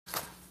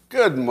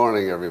Good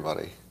morning,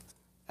 everybody,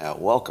 and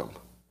welcome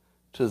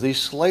to the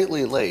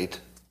slightly late,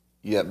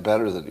 yet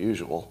better than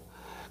usual,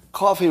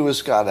 Coffee with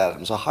Scott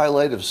Adams, a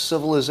highlight of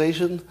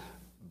civilization,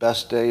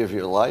 best day of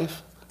your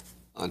life,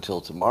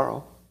 until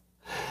tomorrow.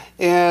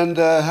 And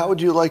how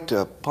would you like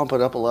to pump it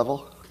up a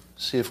level?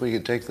 See if we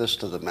can take this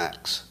to the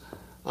max.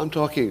 I'm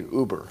talking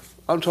Uber.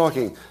 I'm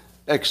talking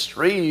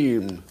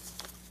extreme.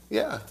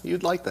 Yeah,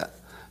 you'd like that.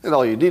 And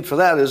all you need for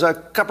that is a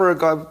cuppa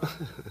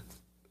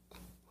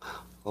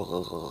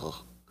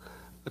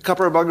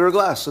mug or a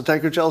glass, a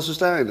tankard, chalice or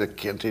stein, a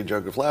canteen,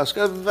 jug or flask,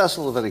 a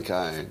vessel of any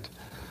kind.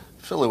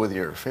 Fill it with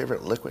your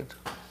favorite liquid.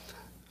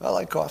 I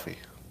like coffee.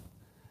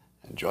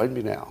 And join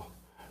me now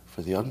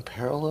for the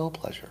unparalleled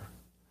pleasure.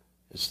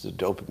 It's the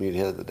dopamine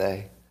hit of the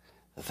day.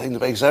 The thing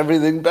that makes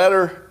everything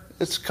better.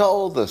 It's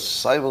called the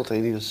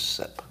simultaneous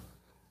sip.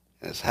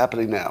 And it's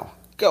happening now.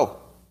 Go.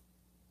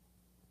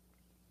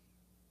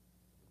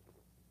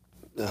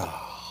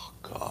 Oh,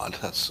 God,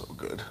 that's so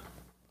good.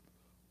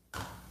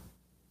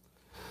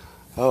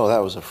 Oh, that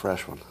was a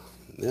fresh one.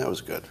 That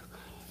was good.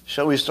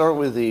 Shall we start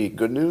with the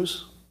good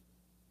news?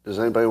 Does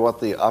anybody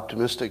want the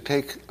optimistic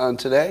take on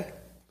today?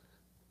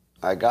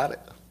 I got it.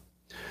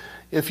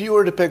 If you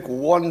were to pick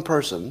one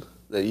person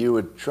that you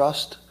would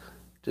trust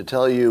to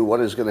tell you what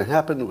is going to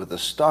happen with the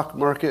stock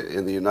market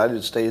in the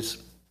United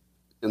States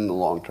in the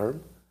long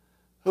term,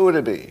 who would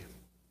it be?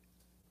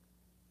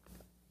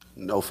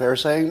 No fair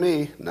saying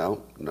me.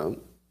 No.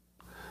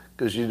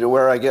 Because you know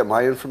where I get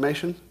my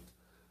information?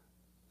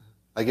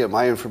 I get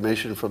my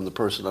information from the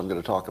person I'm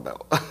going to talk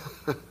about.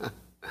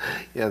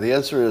 Yeah, the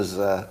answer is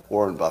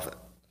Warren Buffett.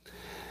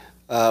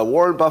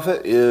 Warren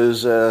Buffett is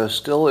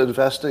still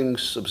investing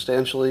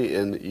substantially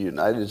in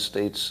United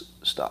States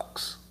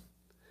stocks.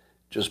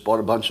 Just bought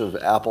a bunch of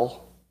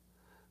Apple,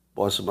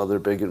 bought some other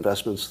big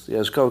investments. He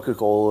has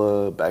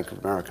Coca-Cola, Bank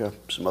of America,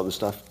 some other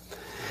stuff.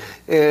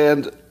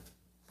 And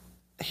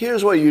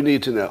here's what you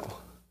need to know.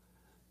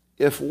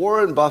 If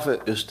Warren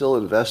Buffett is still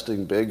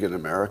investing big in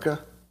America,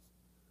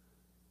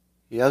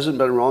 he hasn't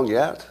been wrong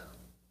yet.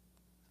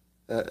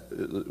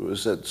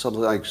 Was it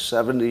something like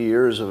 70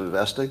 years of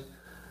investing?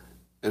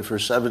 And for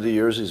 70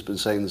 years he's been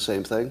saying the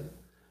same thing.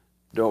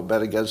 Don't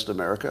bet against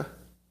America.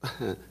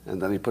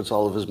 And then he puts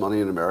all of his money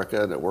in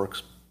America and it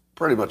works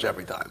pretty much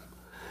every time.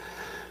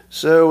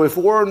 So if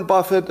Warren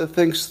Buffett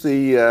thinks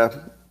the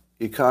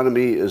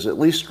economy is at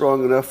least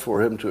strong enough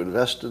for him to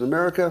invest in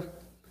America,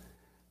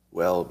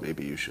 well,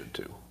 maybe you should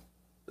too.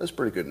 That's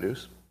pretty good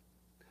news.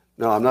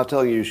 No, I'm not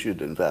telling you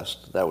should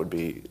invest. That would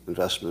be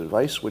investment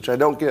advice, which I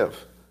don't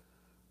give.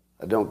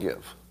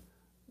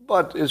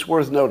 But it's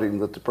worth noting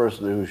that the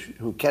person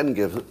who can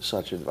give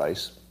such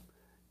advice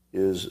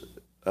is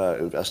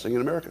investing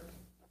in America.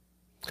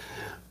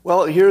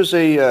 Well, here's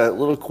a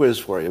little quiz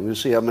for you. I'm going to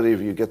see how many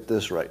of you get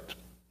this right.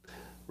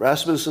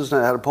 Rasmussen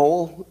had a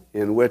poll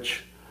in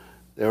which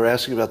they were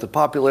asking about the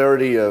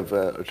popularity of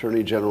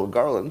Attorney General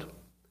Garland.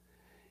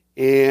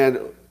 And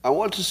I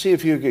want to see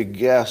if you could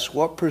guess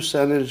what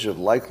percentage of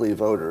likely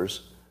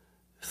voters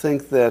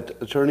think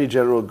that Attorney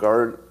General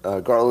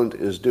Garland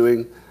is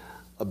doing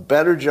a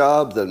better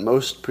job than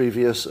most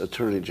previous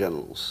attorney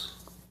generals.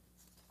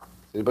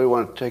 Anybody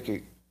want to take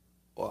a...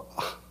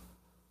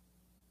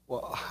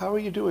 Well, how are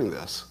you doing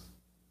this?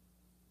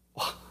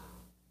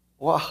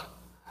 What?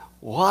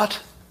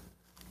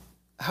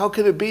 How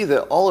can it be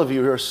that all of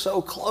you are so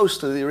close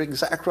to the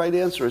exact right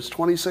answer? It's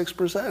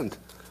 26%.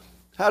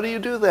 How do you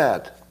do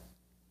that?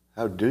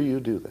 How do you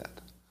do that?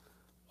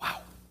 Wow.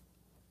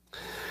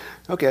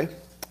 Okay.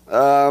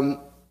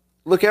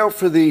 Look out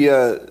for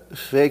the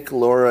fake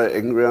Laura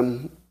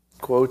Ingraham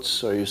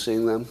quotes. Are you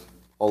seeing them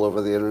all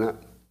over the internet?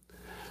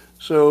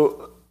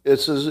 So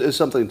it's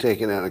something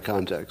taken out of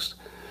context.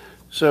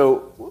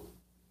 So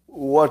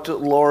what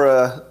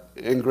Laura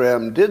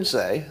Ingraham did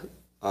say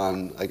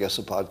on, I guess,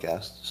 a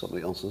podcast,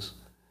 somebody else's,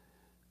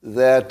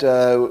 that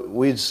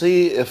we'd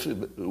see if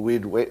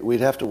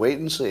we'd have to wait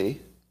and see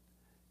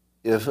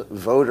if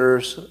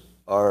voters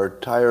are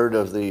tired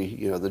of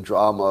the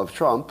drama of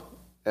Trump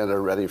and are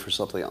ready for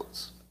something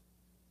else.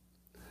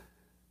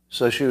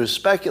 So she was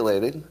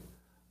speculating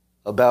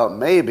about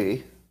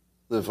maybe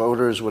the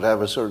voters would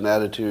have a certain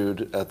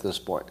attitude at this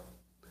point.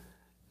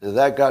 And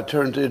that got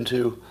turned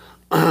into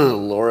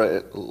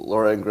Laura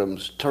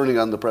Ingraham's turning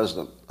on the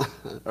president,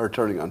 or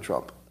turning on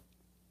Trump.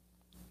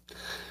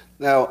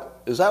 Now,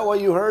 is that what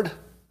you heard?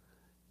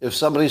 If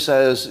somebody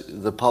says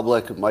the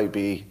public might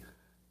be,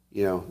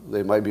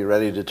 they might be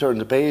ready to turn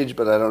the page,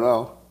 but I don't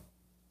know.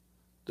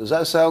 Does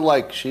that sound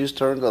like she's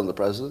turned on the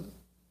president?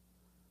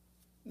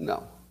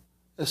 No.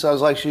 It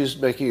sounds like she's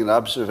making an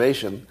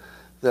observation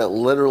that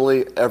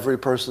literally every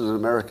person in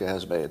America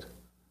has made.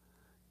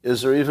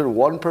 Is there even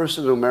one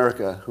person in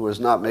America who has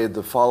not made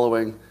the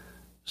following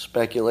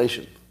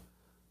speculation?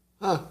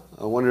 I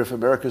wonder if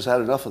America's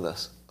had enough of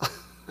this.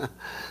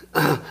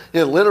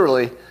 It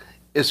literally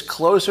is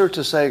closer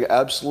to saying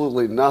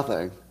absolutely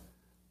nothing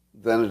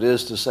than it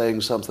is to saying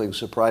something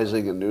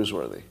surprising and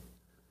newsworthy.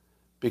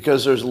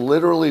 Because there's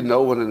literally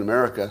no one in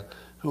America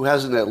who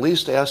hasn't at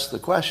least asked the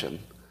question,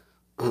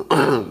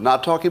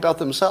 not talking about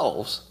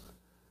themselves,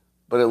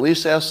 but at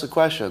least ask the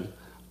question,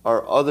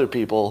 are other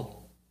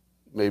people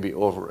maybe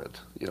over it,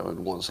 and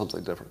want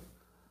something different?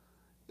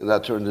 And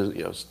that turned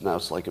into, now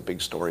it's like a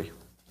big story.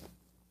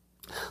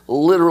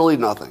 Literally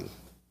nothing.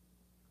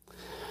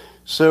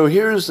 So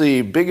here's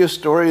the biggest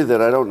story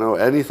that I don't know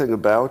anything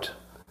about,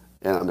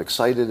 and I'm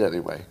excited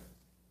anyway.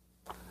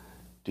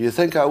 Do you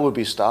think I would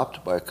be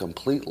stopped by a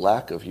complete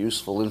lack of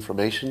useful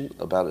information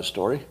about a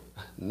story?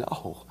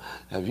 No.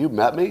 Have you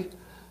met me?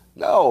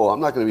 No, I'm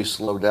not going to be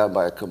slowed down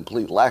by a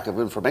complete lack of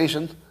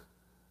information.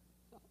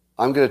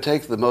 I'm going to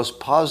take the most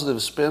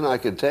positive spin I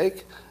can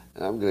take,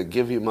 and I'm going to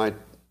give you my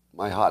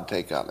hot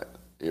take on it.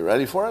 Are you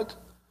ready for it?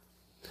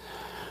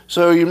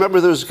 So you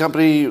remember there was a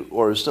company,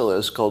 or still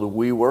is, called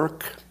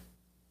WeWork,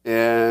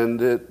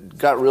 and it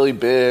got really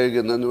big,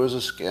 and then there was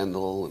a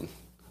scandal,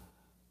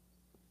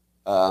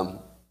 and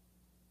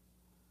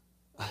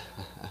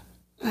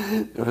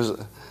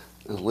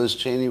Liz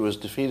Cheney was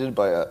defeated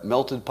by a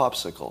melted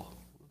popsicle.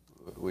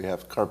 We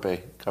have Carpe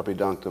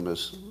Dunctum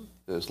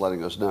is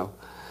letting us know.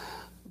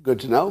 Good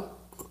to know.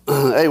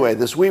 Anyway,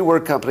 this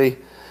WeWork company,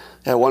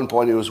 at one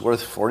point it was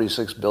worth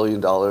 $46 billion,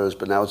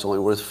 but now it's only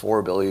worth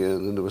 $4 billion,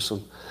 and there was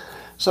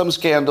some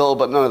scandal,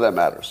 but none of that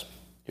matters.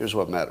 Here's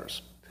what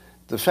matters.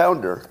 The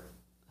founder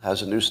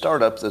has a new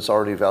startup that's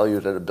already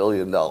valued at $1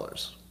 billion.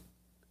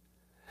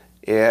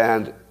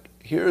 And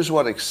here's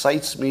what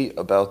excites me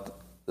about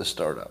the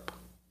startup.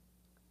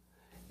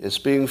 It's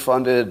being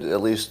funded,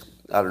 at least,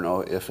 I don't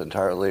know if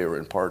entirely or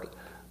in part,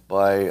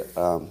 by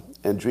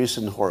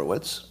Andreessen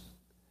Horowitz.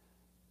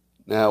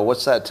 Now,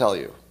 what's that tell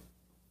you?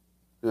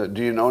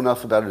 Do you know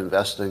enough about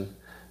investing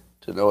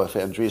to know if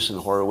Andreessen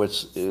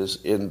Horowitz is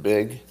in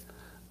big,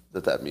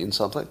 that means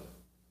something?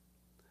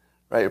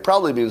 Right? It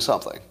probably means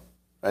something.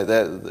 Right?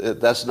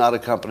 That's not a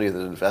company that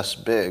invests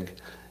big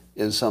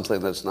in something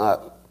that's not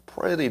a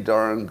pretty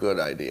darn good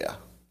idea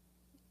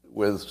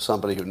with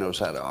somebody who knows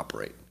how to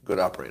operate, good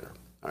operator.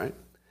 All right?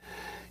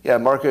 Yeah,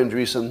 Marc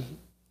Andreessen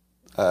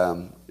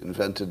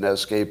invented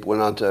Netscape,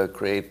 went on to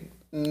create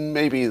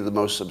maybe the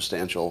most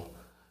substantial,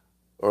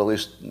 or at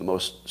least the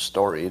most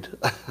storied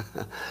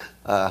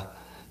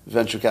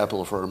venture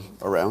capital firm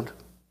around.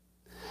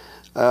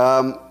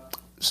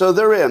 So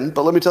they're in,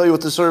 but let me tell you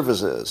what the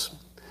service is.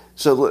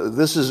 So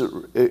this is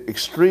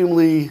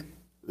extremely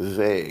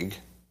vague,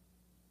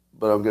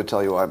 but I'm going to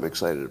tell you why I'm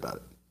excited about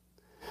it.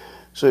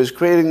 So he's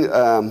creating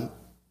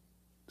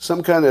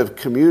some kind of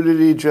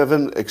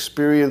community-driven,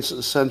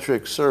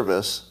 experience-centric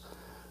service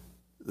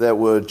that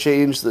would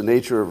change the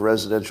nature of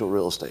residential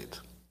real estate.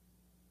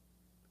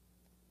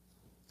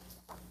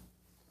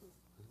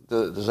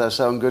 Does that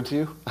sound good to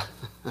you?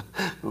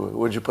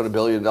 Would you put $1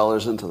 billion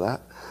into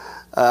that?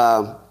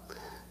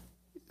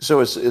 So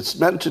it's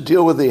meant to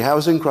deal with the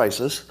housing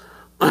crisis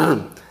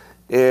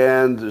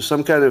and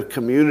some kind of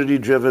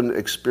community-driven,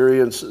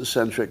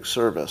 experience-centric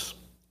service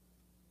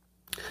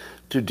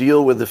to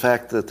deal with the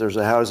fact that there's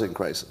a housing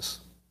crisis.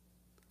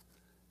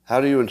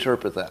 How do you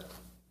interpret that?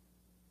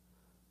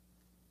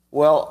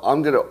 Well,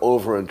 I'm going to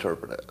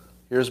over-interpret it.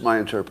 Here's my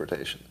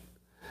interpretation.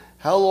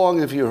 How long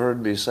have you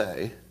heard me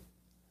say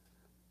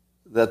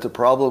that the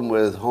problem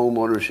with home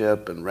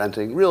ownership and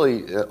renting,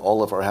 really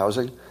all of our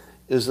housing,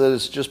 is that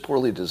it's just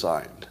poorly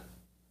designed?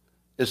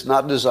 It's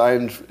not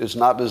designed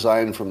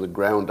from the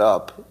ground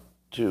up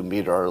to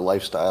meet our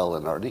lifestyle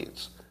and our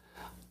needs.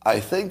 I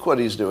think what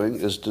he's doing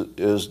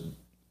is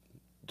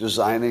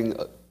designing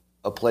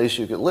a place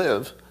you can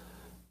live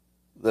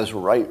that's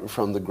right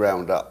from the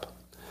ground up.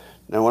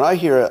 Now, when I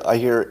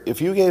hear,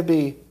 if you gave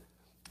me,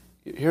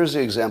 here's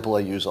the example I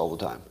use all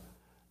the time.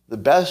 The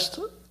best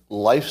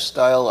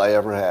lifestyle I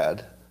ever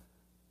had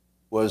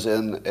was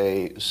in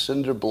a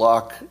cinder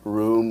block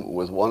room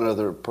with one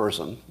other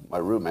person, my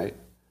roommate,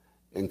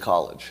 in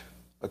college,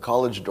 a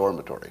college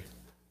dormitory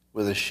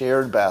with a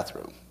shared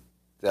bathroom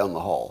down the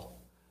hall.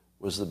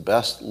 Was the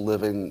best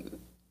living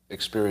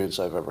experience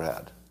I've ever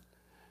had.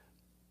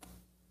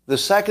 The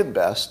second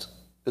best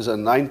is a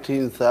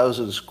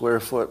 19,000 square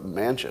foot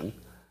mansion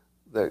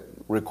that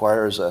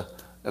requires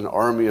an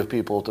army of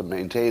people to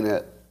maintain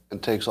it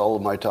and takes all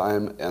of my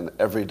time, and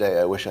every day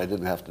I wish I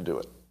didn't have to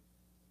do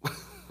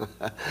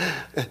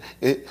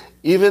it.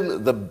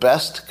 Even the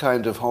best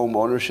kind of home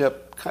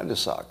ownership kind of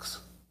sucks.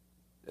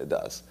 It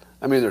does.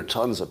 I mean, there are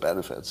tons of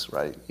benefits,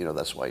 right?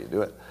 That's why you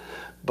do it.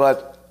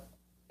 But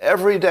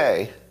every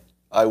day,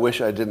 I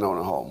wish I didn't own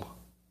a home.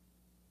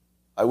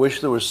 I wish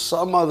there was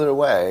some other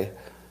way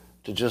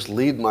to just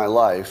lead my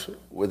life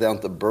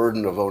without the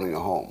burden of owning a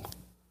home.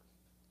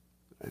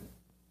 Right?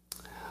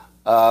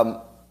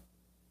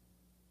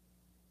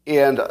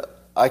 And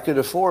I could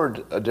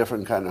afford a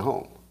different kind of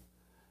home.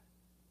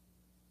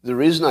 The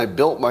reason I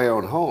built my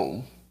own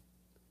home,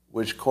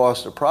 which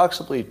cost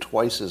approximately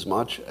twice as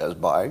much as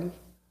buying,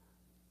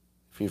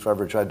 if you've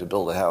ever tried to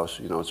build a house,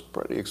 it's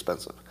pretty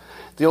expensive.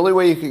 The only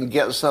way you can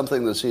get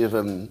something that's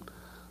even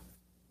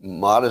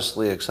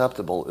modestly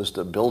acceptable is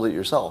to build it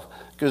yourself,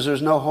 because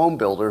there's no home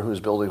builder who's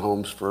building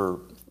homes for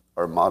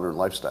our modern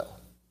lifestyle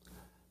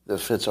that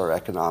fits our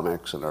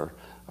economics and our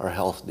our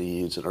health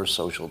needs and our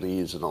social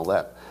needs and all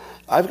that.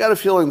 I've got a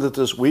feeling that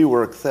this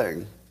WeWork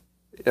thing,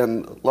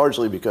 and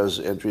largely because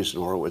Andreessen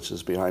Horowitz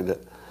is behind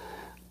it,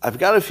 I've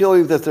got a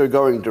feeling that they're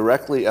going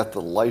directly at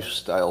the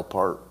lifestyle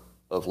part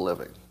of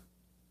living.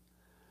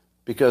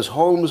 Because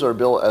homes are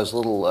built as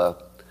little,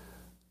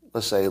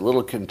 let's say,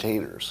 little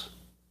containers.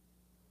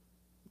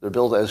 They're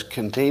built as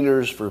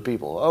containers for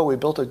people. Oh, we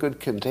built a good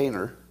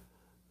container.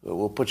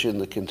 We'll put you in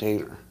the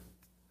container.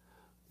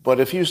 But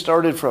if you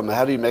started from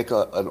how do you make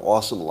an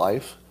awesome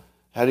life,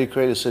 how do you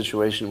create a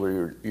situation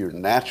where you're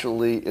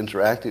naturally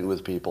interacting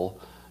with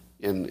people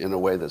in a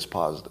way that's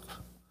positive?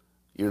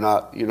 You're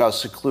not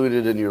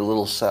secluded in your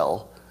little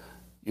cell.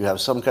 You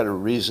have some kind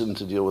of reason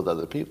to deal with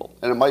other people.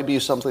 And it might be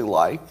something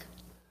like,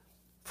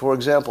 for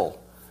example,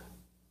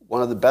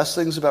 one of the best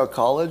things about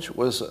college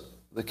was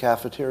the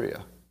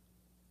cafeteria.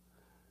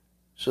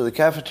 So the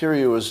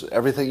cafeteria was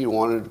everything you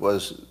wanted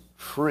was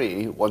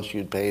free once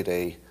you'd paid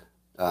a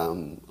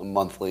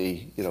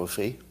monthly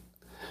fee.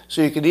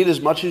 So you could eat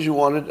as much as you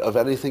wanted of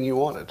anything you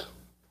wanted.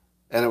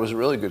 And it was a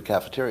really good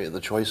cafeteria.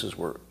 The choices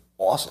were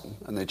awesome,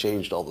 and they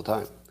changed all the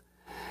time.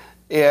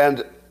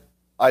 And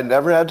I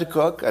never had to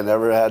cook. I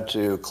never had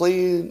to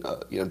clean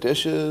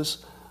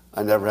dishes.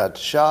 I never had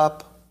to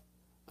shop.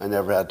 I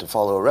never had to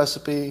follow a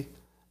recipe.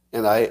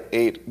 And I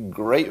ate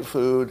great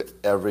food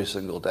every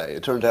single day.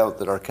 It turned out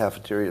that our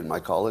cafeteria in my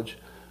college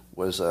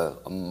was a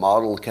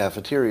model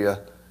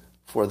cafeteria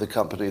for the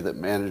company that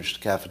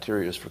managed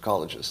cafeterias for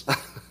colleges.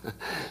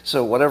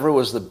 So whatever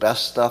was the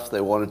best stuff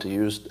they wanted to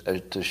use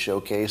to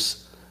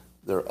showcase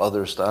their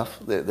other stuff,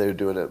 they would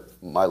do it at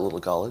my little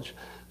college.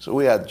 So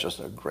we had just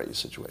a great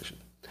situation.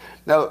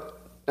 Now,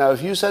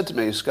 if you said to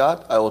me,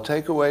 Scott, I will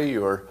take away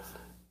your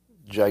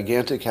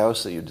gigantic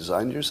house that you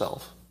designed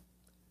yourself,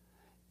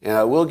 and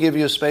I will give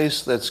you a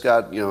space that's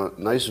got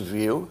nice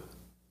view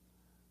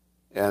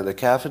and a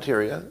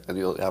cafeteria, and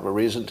you'll have a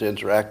reason to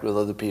interact with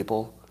other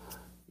people.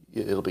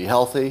 It'll be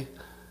healthy.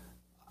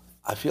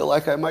 I feel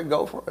like I might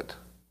go for it,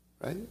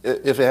 right?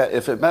 If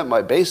it met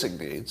my basic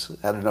needs,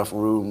 had enough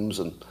rooms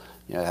and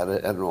had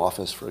an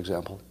office, for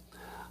example,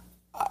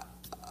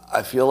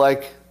 I feel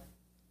like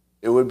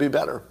it would be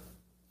better.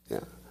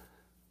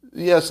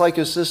 Yeah, it's like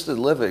assisted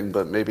living,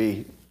 but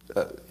maybe,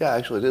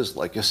 actually it is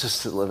like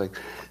assisted living,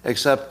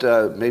 except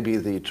maybe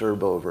the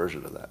turbo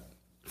version of that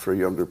for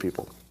younger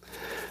people.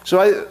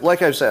 So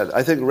like I've said,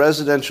 I think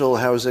residential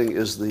housing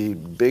is the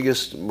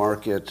biggest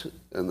market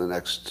in the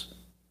next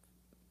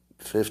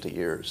 50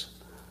 years.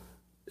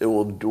 It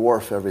will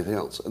dwarf everything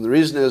else. And the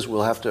reason is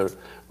we're going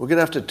to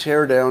have to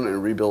tear down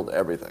and rebuild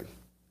everything.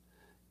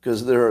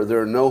 Because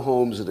there are no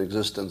homes in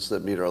existence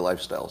that meet our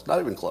lifestyles, not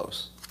even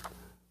close.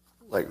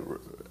 Like,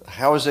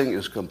 housing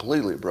is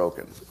completely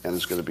broken, and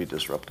it's going to be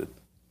disrupted.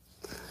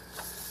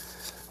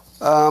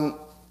 So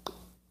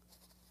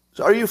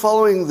are you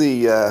following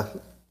the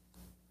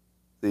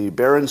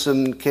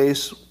Berenson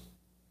case,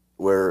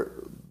 where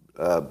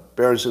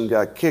Berenson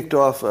got kicked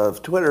off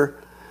of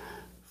Twitter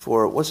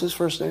for, what's his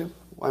first name?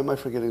 Why am I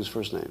forgetting his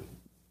first name?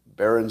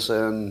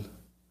 Berenson,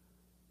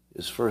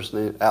 his first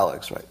name,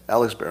 Alex, right?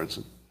 Alex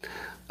Berenson.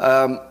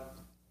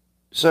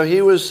 So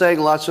he was saying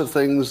lots of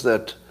things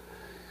that,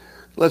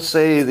 let's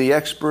say, the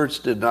experts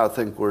did not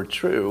think were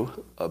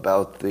true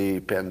about the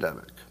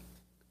pandemic.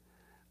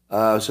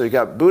 So he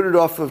got booted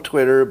off of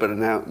Twitter, but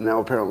now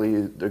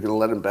apparently they're going to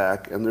let him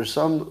back. And there's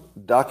some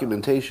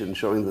documentation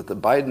showing that the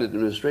Biden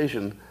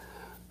administration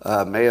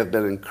may have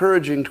been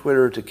encouraging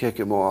Twitter to kick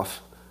him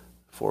off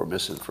for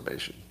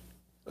misinformation,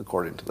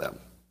 according to them.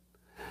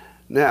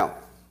 Now,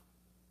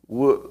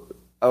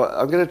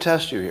 I'm going to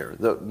test you here.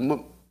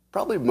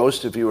 Probably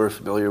most of you are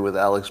familiar with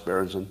Alex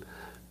Berenson,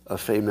 a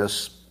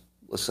famous,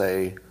 let's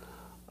say,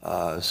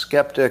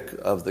 skeptic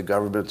of the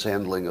government's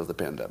handling of the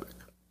pandemic.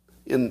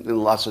 In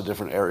lots of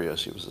different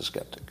areas, he was a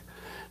skeptic.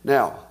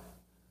 Now,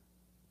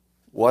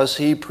 was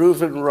he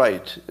proven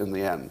right in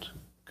the end?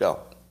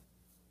 Go.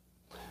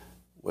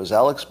 Was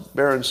Alex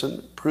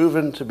Berenson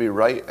proven to be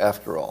right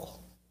after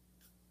all?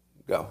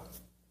 Go.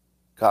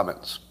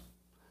 Comments.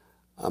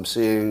 I'm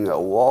seeing a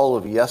wall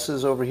of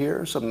yeses over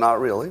here, some not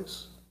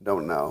reallys.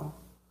 Don't know.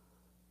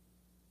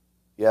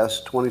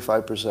 Yes,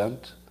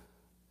 25%.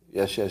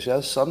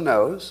 Yes. Some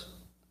no's.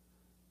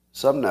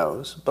 Some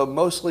no's, but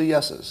mostly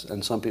yeses,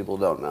 and some people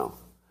don't know.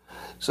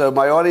 So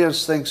my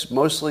audience thinks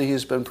mostly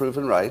he's been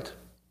proven right.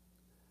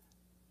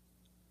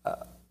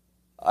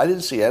 I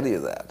didn't see any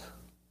of that.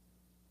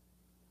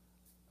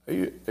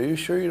 Are you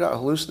sure you're not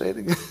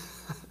hallucinating?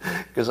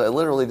 Because I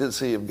literally didn't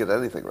see him get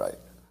anything right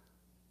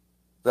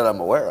that I'm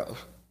aware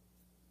of.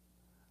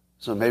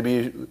 So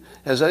maybe,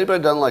 has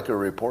anybody done like a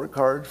report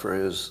card for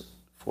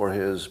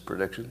his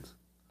predictions?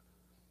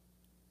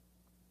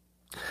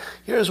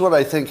 Here's what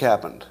I think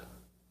happened.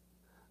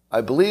 I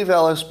believe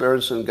Alex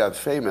Berenson got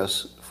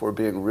famous for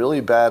being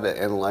really bad at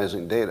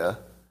analyzing data,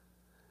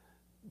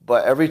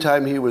 but every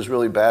time he was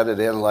really bad at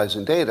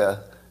analyzing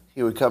data,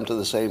 he would come to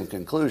the same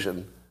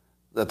conclusion,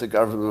 that the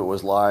government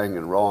was lying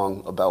and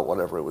wrong about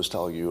whatever it was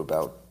telling you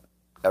about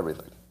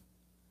everything.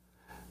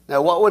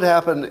 Now, what would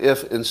happen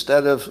if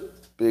instead of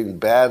being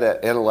bad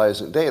at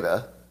analyzing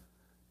data.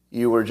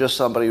 You were just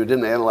somebody who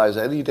didn't analyze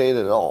any data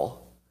at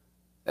all.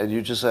 And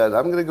you just said,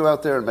 I'm going to go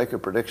out there and make a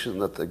prediction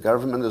that the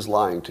government is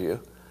lying to you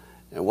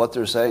and what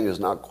they're saying is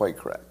not quite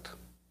correct.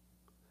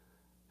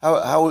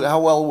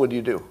 How well would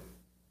you do?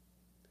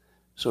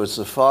 So it's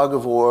the fog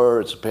of war,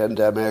 it's a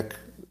pandemic,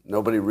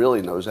 nobody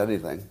really knows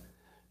anything.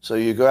 So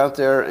you go out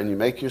there and you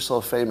make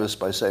yourself famous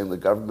by saying the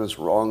government's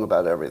wrong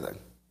about everything.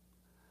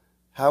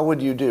 How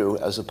would you do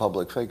as a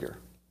public figure?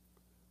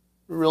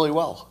 Really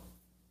well.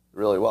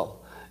 Really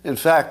well. In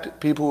fact,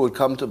 people would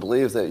come to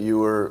believe that you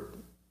were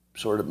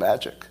sort of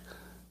magic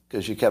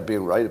because you kept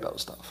being right about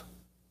stuff.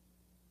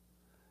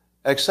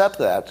 Except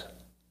that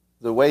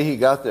the way he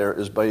got there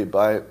is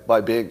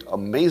by being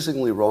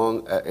amazingly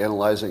wrong at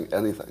analyzing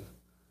anything.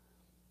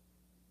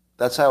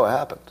 That's how it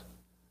happened.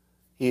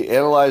 He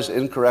analyzed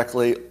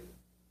incorrectly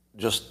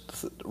just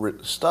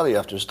study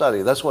after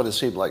study. That's what it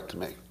seemed like to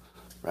me,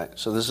 right?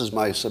 So this is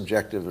my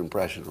subjective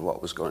impression of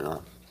what was going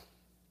on.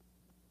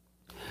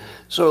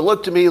 So it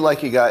looked to me like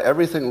he got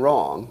everything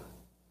wrong,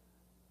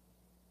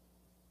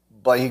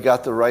 but he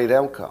got the right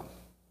outcome,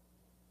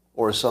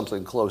 or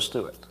something close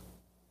to it.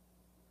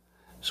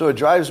 So it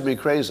drives me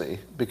crazy,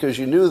 because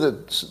you knew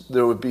that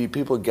there would be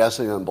people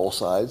guessing on both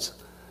sides,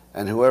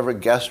 and whoever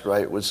guessed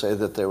right would say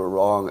that they were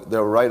wrong. They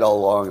were right all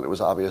along, and it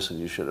was obvious, and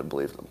you shouldn't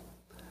believe them.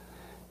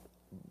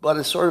 But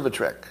it's sort of a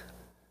trick,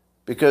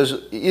 because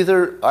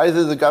either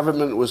the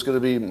government was going to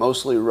be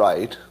mostly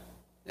right,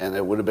 and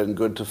it would have been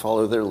good to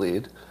follow their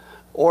lead,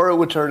 or it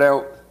would turn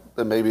out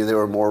that maybe they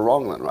were more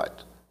wrong than right.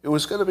 It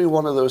was going to be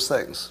one of those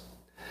things.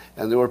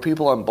 And there were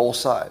people on both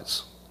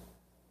sides.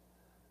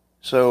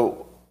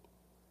 So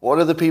what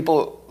are the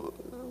people,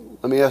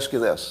 let me ask you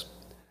this.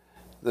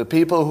 The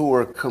people who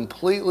were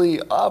completely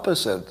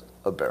opposite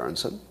of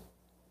Berenson,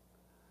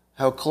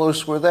 how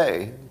close were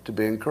they to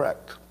being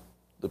correct?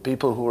 The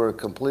people who were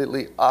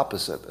completely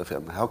opposite of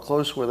him, how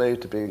close were they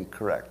to being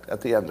correct at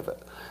the end of it,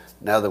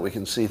 now that we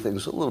can see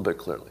things a little bit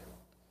clearly?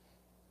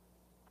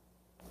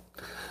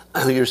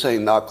 You're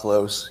saying not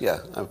close. Yeah,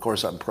 of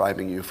course I'm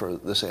priming you for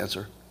this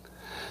answer.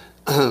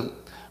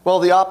 Well,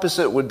 the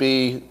opposite would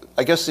be,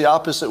 I guess the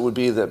opposite would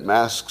be that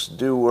masks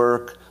do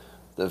work,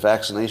 that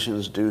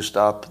vaccinations do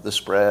stop the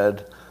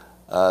spread,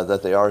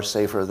 that they are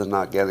safer than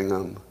not getting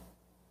them,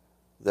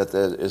 that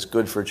it's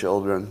good for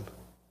children,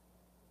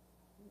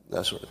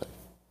 that sort of thing.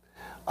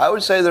 I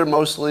would say they're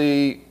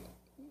mostly,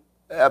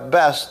 at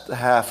best,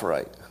 half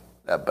right,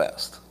 at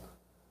best.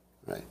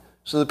 Right?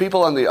 So the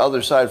people on the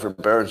other side from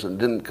Berenson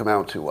didn't come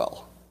out too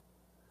well.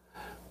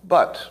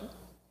 But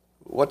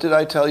what did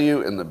I tell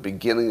you in the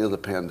beginning of the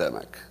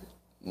pandemic?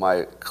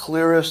 My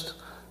clearest,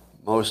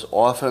 most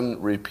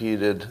often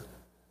repeated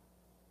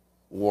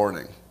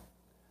warning.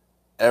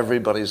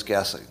 Everybody's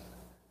guessing.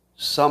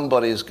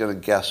 Somebody's going to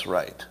guess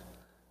right.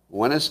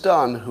 When it's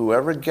done,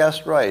 whoever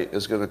guessed right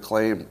is going to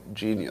claim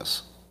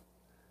genius.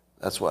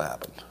 That's what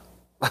happened.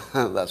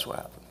 That's what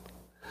happened.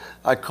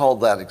 I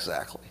called that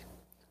exactly.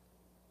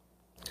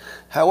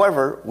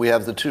 However, we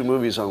have the two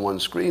movies on one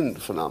screen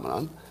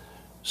phenomenon.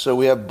 So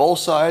we have both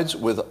sides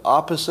with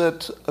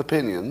opposite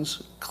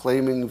opinions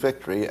claiming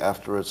victory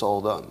after it's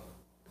all done.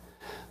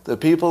 The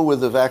people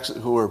with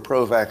who are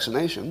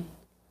pro-vaccination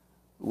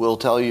will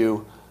tell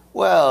you,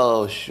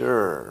 well,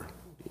 sure,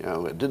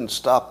 it didn't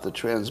stop the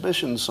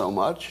transmission so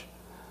much,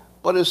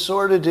 but it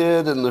sort of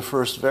did in the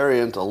first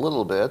variant a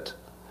little bit,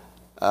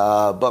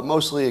 but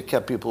mostly it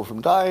kept people from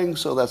dying,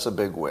 so that's a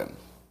big win.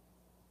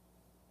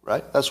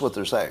 Right? That's what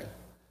they're saying.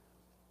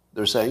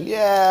 They're saying,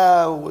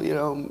 yeah,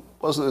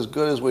 wasn't as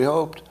good as we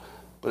hoped,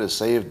 but it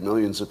saved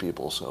millions of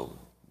people, so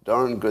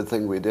darn good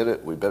thing we did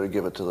it. We better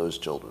give it to those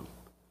children.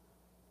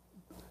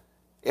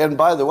 And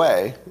by the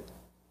way,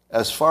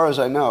 as far as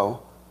I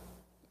know,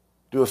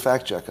 do a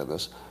fact check on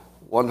this,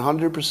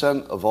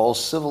 100% of all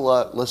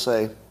civilized, let's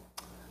say,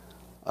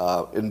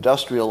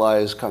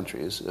 industrialized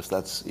countries, if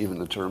that's even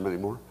the term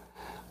anymore,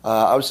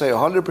 I would say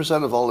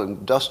 100% of all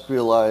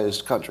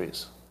industrialized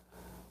countries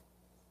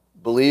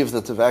believe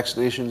that the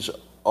vaccinations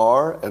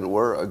are and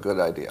were a good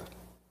idea.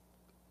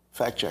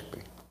 Fact check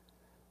me.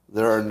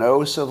 There are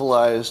no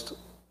civilized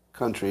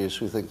countries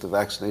who think the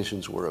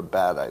vaccinations were a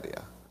bad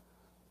idea.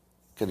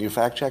 Can you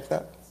fact check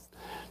that?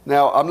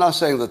 Now, I'm not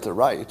saying that they're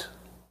right.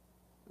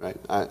 Right?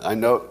 I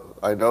know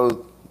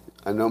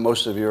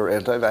most of you are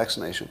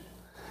anti-vaccination,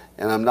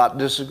 and I'm not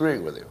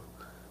disagreeing with you.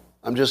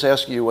 I'm just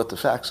asking you what the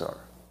facts are,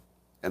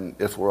 and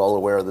if we're all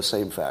aware of the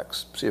same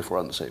facts, see if we're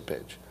on the same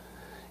page.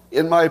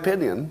 In my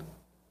opinion,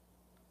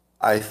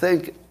 I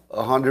think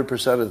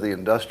 100% of the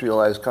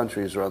industrialized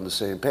countries are on the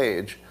same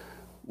page,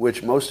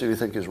 which most of you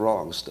think is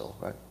wrong still,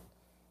 right?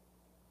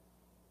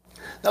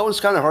 That one's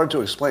kind of hard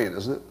to explain,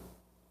 isn't it?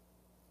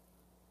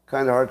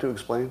 Kind of hard to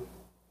explain.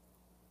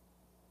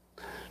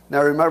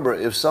 Now remember,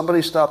 if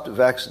somebody stopped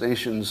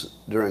vaccinations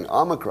during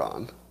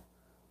Omicron,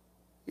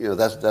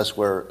 that's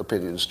where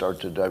opinions start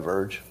to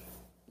diverge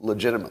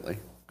legitimately,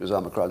 because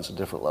Omicron's a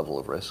different level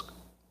of risk.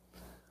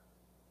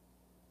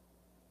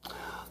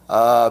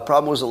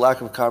 Problem was a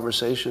lack of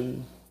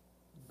conversation.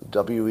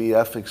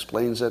 WEF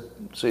explains it.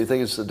 So you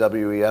think it's the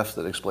WEF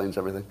that explains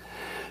everything?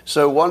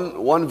 So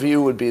one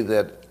view would be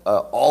that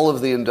all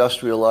of the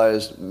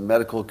industrialized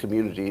medical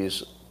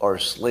communities are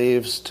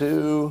slaves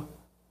to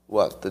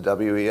what? The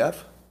WEF?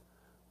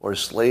 Or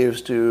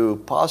slaves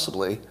to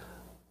possibly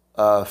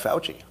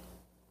Fauci?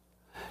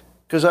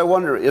 Because I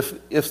wonder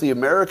if the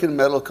American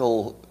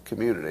medical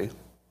community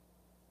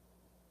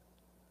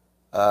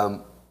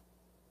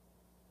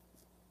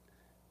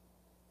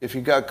if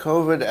you got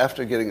COVID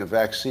after getting a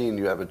vaccine,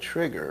 you have a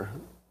trigger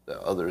that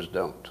others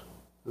don't.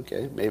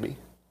 Okay, maybe.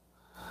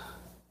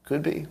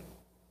 Could be.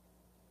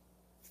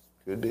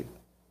 Could be.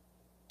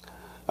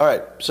 All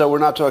right, so we're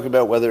not talking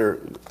about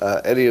whether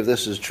any of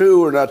this is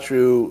true or not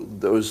true.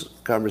 Those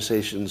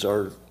conversations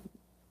are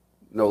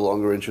no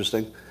longer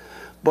interesting.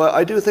 But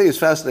I do think it's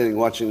fascinating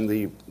watching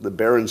the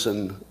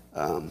Berenson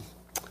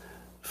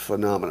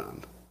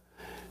phenomenon.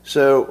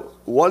 So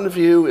one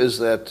view is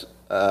that,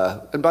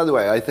 and by the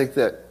way, I think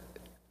that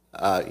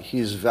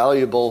he's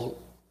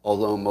valuable,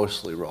 although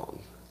mostly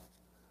wrong.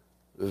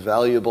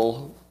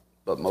 Valuable,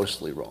 but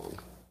mostly wrong.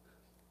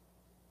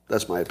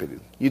 That's my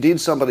opinion. You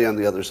need somebody on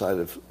the other side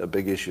of a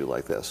big issue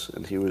like this,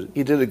 and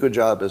he did a good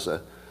job as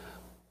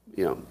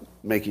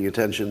making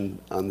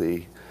attention on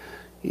the,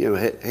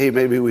 hey,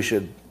 maybe we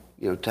should,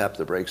 tap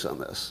the brakes on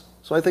this.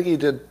 So I think he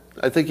did.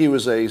 I think he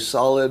was a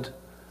solid,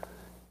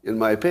 in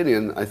my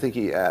opinion. I think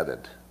he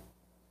added,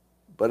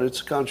 but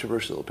it's a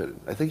controversial opinion.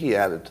 I think he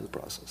added to the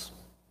process.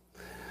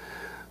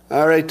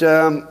 All right.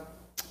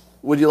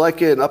 Would you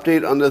like an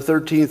update on the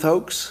 13th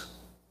hoax?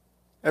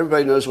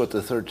 Everybody knows what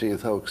the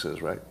 13th hoax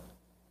is, right?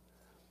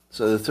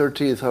 So the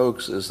 13th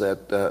hoax is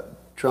that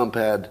Trump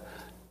had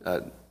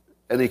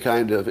any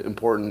kind of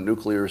important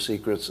nuclear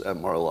secrets at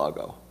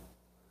Mar-a-Lago.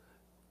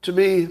 To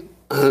me,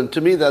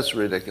 that's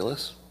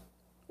ridiculous,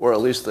 or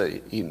at least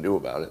that he knew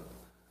about it.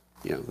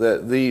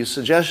 The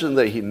suggestion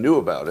that he knew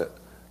about it,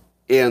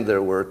 and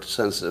there were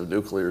sensitive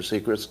nuclear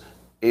secrets,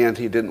 and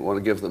he didn't want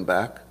to give them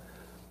back.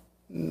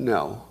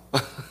 No.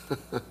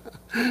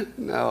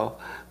 No,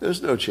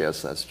 there's no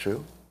chance that's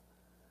true.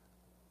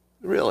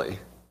 Really.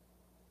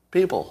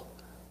 People,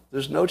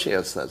 there's no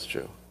chance that's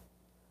true.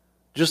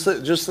 Just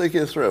think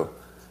it through.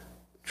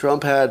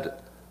 Trump had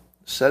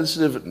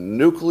sensitive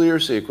nuclear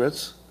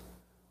secrets,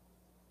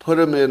 put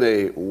them in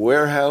a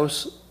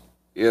warehouse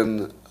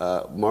in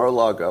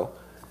Mar-a-Lago,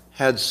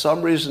 had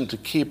some reason to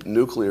keep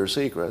nuclear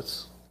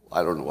secrets.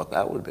 I don't know what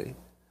that would be.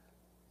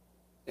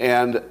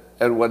 And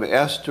when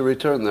asked to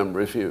return them,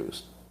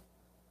 refused.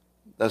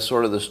 That's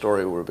sort of the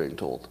story we're being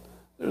told.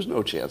 There's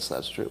no chance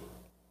that's true.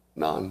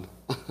 None.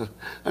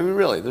 I mean,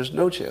 really, there's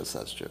no chance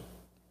that's true.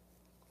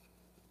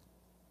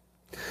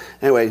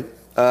 Anyway,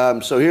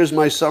 so here's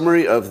my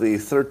summary of the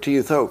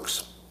 13th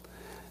hoax.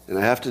 And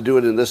I have to do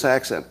it in this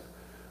accent.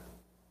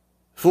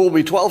 Fool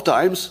me 12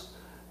 times,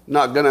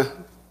 not gonna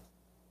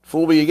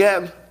fool me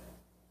again.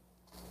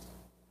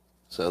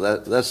 So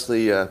that's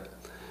the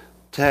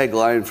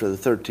tagline for the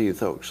 13th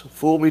hoax.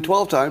 Fool me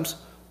 12 times,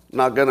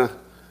 not gonna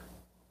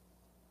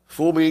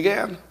fool me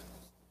again.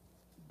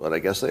 But I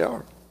guess they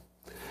are.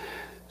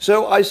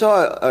 So I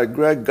saw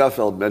Greg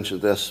Gutfeld mention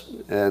this,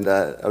 and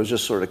I was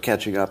just sort of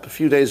catching up. A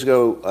few days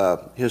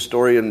ago,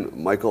 historian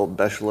Michael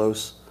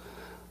Beschloss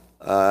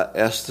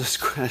asked this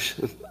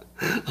question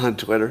on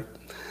Twitter.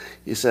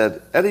 He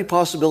said, any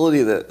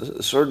possibility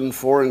that certain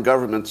foreign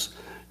governments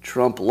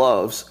Trump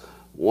loves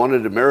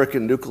wanted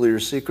American nuclear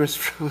secrets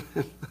from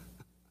him?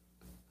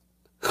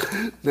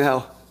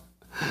 Now,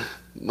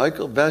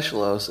 Michael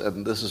Beschloss,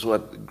 and this is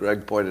what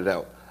Greg pointed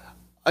out,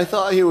 I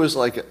thought he was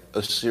like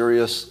a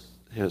serious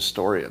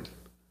historian.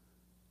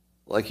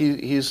 Like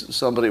he's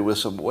somebody with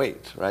some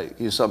weight, right?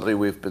 He's somebody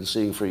we've been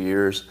seeing for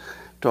years,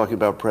 talking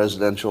about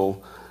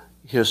presidential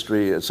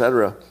history,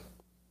 etc.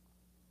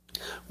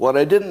 What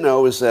I didn't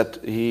know is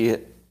that he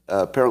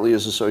apparently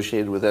is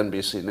associated with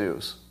NBC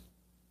News.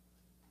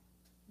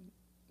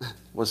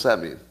 What's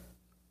that mean?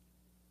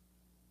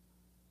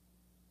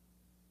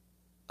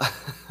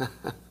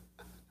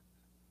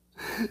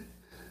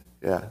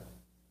 Yeah.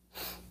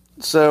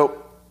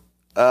 So,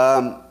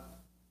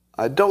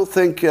 I don't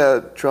think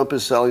Trump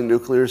is selling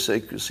nuclear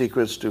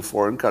secrets to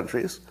foreign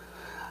countries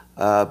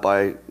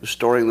by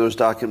storing those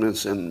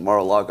documents in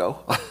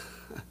Mar-a-Lago.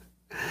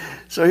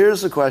 So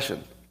here's the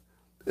question.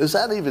 Is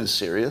that even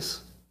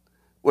serious?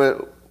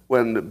 When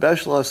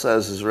Beschloss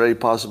says, is there any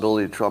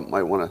possibility Trump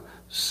might want to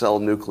sell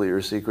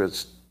nuclear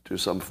secrets to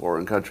some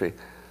foreign country,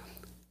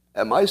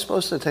 am I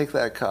supposed to take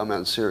that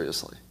comment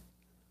seriously?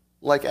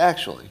 Like,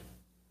 actually?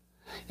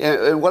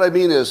 And what I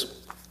mean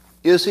is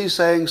he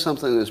saying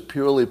something that's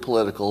purely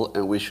political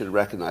and we should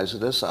recognize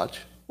it as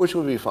such, which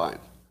would be fine,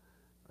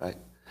 right?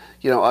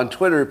 On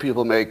Twitter,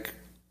 people make,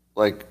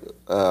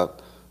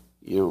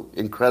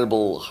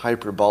 incredible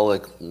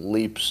hyperbolic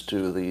leaps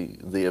to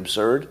the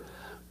absurd.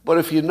 But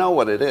if you know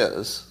what it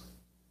is,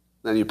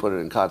 then you put it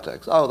in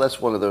context. Oh,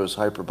 that's one of those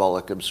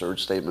hyperbolic, absurd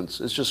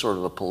statements. It's just sort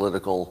of a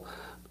political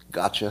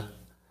gotcha.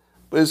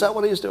 But is that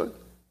what he's doing?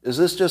 Is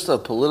this just a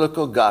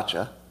political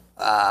gotcha?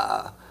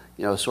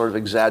 Sort of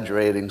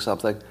exaggerating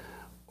something?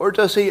 Or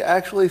does he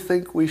actually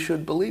think we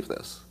should believe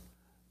this?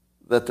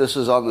 That this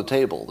is on the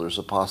table, there's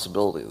a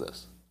possibility of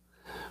this.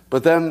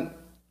 But then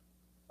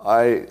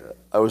I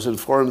was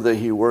informed that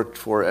he worked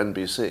for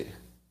NBC.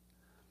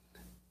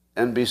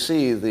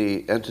 NBC,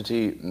 the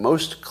entity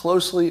most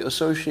closely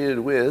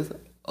associated with,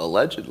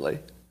 allegedly,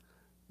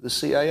 the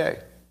CIA.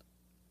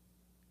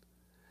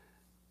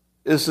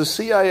 Is the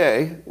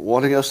CIA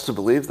wanting us to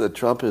believe that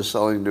Trump is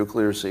selling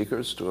nuclear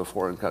secrets to a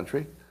foreign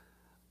country?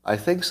 I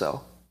think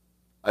so.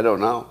 I don't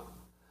know.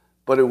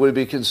 But it would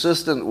be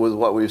consistent with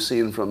what we've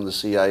seen from the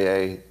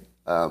CIA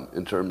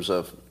in terms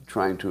of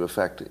trying to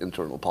affect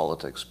internal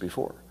politics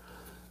before.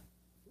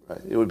 Right?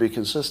 It would be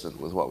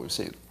consistent with what we've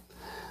seen.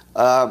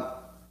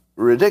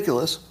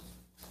 Ridiculous,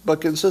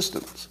 but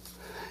consistent.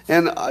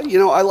 And,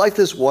 I like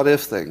this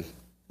what-if thing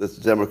that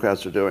the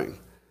Democrats are doing.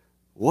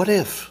 What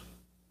if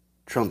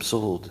Trump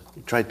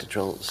tried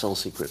to sell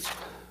secrets?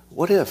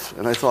 What if?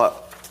 And I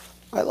thought,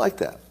 I like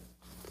that.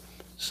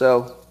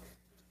 So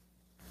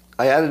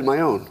I added my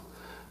own.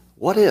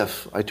 What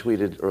if, I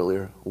tweeted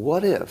earlier,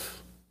 what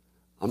if?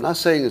 I'm not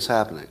saying it's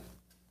happening.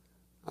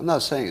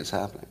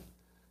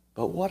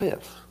 But what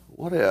if?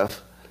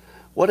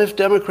 What if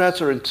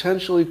Democrats are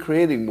intentionally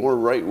creating more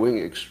right-wing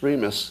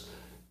extremists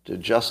to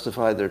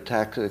justify their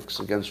tactics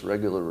against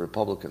regular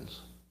Republicans?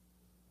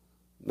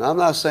 Now, I'm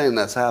not saying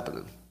that's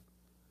happening.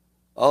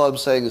 All I'm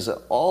saying is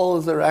that all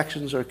of their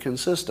actions are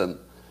consistent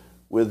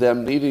with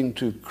them needing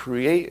to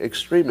create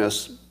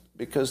extremists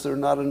because there are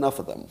not enough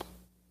of them.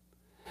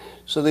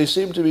 So they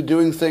seem to be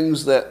doing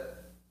things that,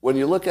 when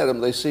you look at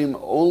them, they seem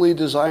only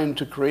designed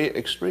to create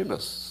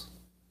extremists.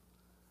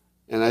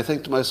 And I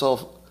think to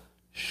myself,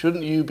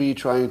 shouldn't you be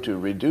trying to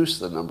reduce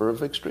the number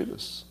of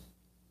extremists?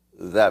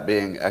 That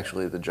being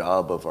actually the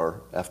job of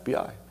our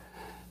FBI.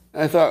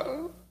 And I thought,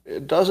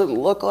 it doesn't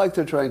look like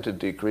they're trying to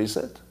decrease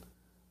it.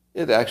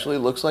 It actually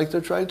looks like they're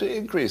trying to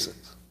increase it.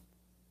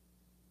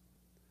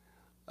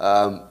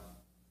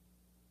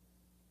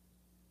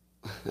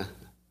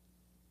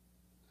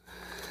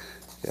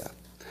 Yeah.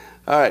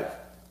 All right.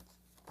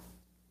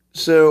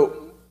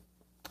 So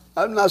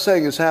I'm not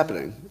saying it's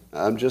happening.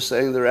 I'm just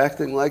saying they're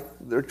acting like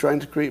they're trying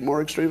to create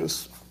more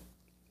extremists.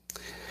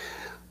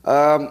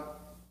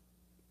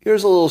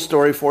 Here's a little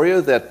story for you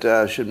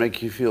that should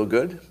make you feel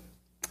good.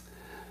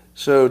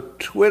 So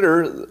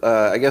Twitter,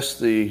 I guess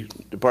the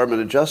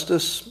Department of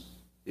Justice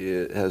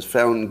has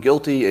found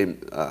guilty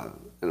an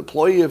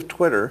employee of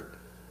Twitter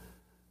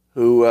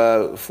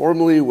who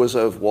formerly was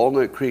of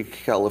Walnut Creek,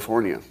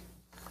 California.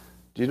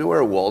 Do you know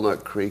where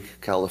Walnut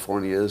Creek,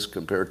 California is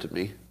compared to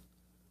me?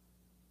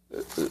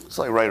 It's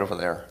like right over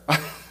there.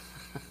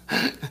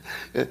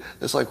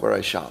 It's like where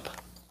I shop.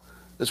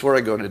 It's where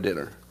I go to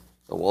dinner,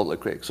 the Walnut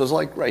Creek. So it's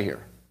like right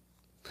here.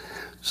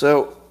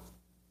 So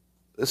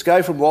this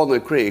guy from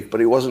Walnut Creek, but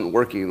he wasn't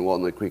working in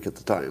Walnut Creek at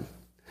the time.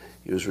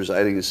 He was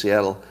residing in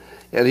Seattle.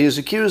 And he is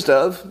accused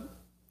of,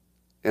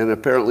 and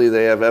apparently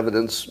they have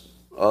evidence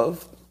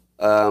of,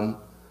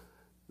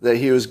 that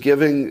he was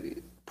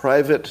giving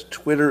private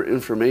Twitter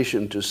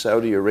information to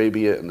Saudi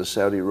Arabia and the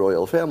Saudi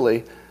royal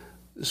family,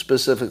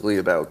 specifically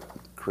about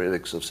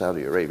critics of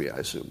Saudi Arabia, I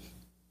assume.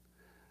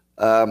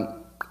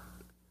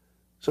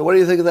 So what do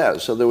you think of that?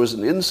 So there was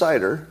an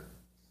insider,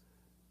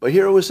 but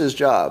here was his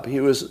job. He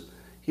was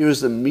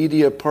the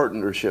media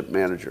partnership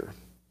manager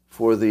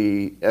for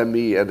the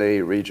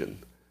MENA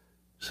region.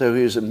 So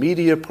he was a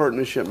media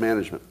partnership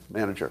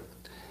manager.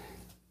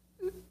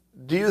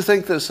 Do you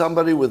think that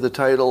somebody with the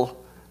title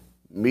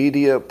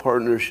media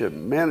partnership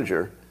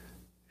manager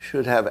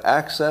should have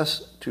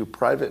access to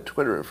private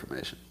Twitter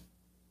information?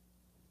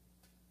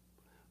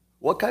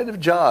 What kind of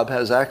job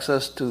has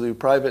access to the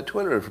private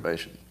Twitter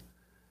information?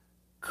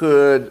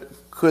 Could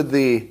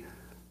the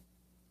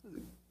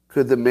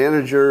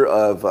manager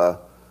of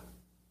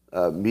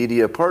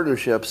media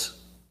partnerships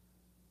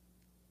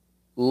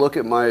look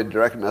at my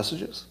direct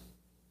messages?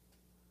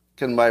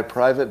 Can my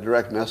private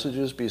direct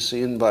messages be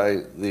seen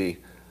by the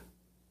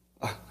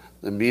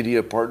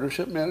media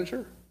partnership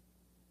manager?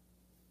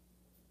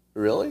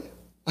 Really?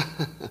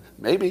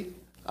 Maybe.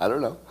 I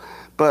don't know.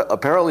 But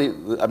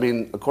apparently, I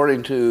mean,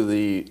 according to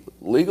the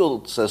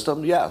legal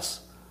system,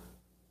 yes.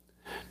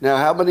 Now,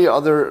 how many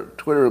other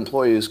Twitter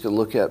employees can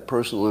look at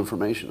personal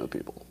information of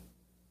people?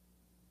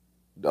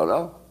 Don't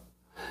know.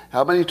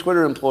 How many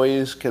Twitter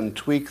employees can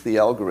tweak the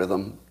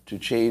algorithm to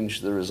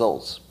change the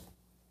results?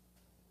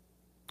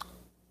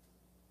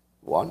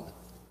 One?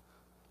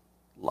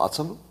 Lots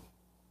of them?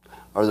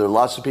 Are there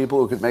lots of people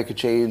who could make a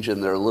change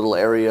in their little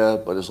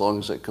area, but as long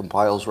as it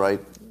compiles right,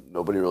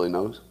 nobody really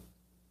knows?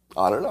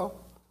 I don't know.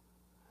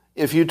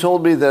 If you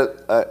told me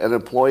that an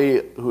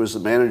employee who is the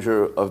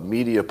manager of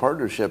media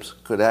partnerships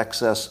could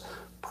access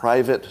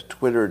private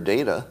Twitter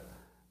data,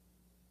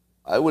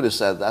 I would have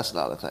said that's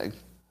not a thing.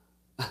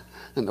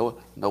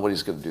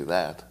 Nobody's going to do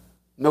that.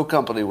 No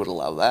company would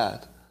allow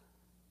that.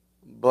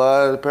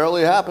 But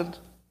apparently it happened.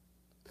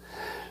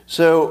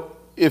 So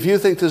if you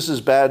think this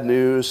is bad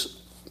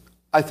news,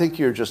 I think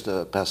you're just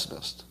a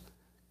pessimist.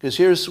 Because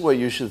here's what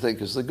you should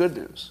think is the good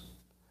news.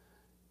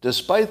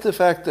 Despite the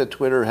fact that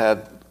Twitter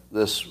had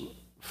this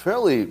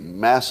fairly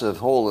massive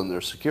hole in their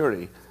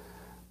security,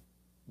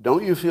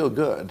 don't you feel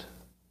good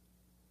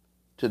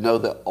to know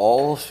that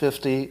all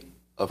 50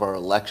 of our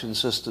election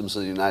systems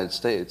in the United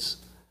States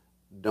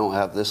don't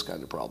have this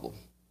kind of problem?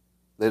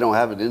 They don't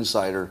have an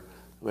insider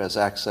who has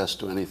access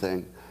to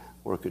anything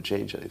or could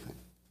change anything.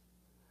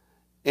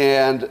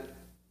 And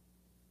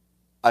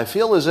I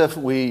feel as if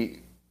we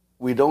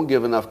don't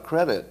give enough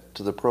credit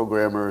to the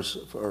programmers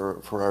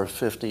for our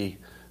 50,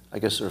 I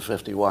guess there are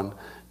 51,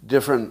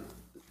 different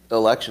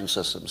election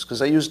systems, because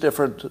they use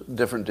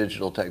different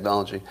digital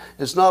technology.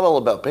 It's not all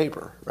about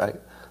paper, right?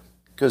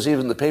 Because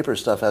even the paper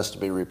stuff has to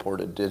be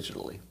reported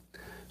digitally.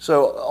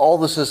 So all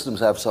the systems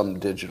have some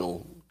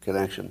digital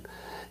connection.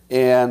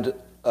 And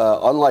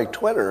unlike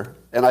Twitter,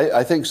 and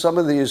I think some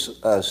of these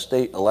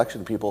state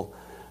election people,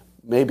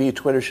 maybe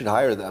Twitter should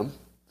hire them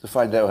to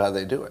find out how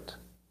they do it.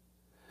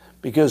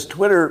 Because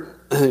Twitter,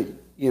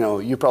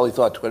 you probably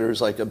thought Twitter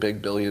is like a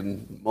big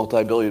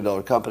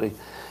multi-billion-dollar company,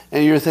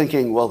 and you're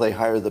thinking, well, they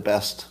hire the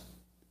best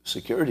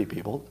security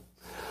people.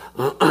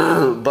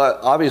 But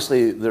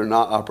obviously, they're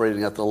not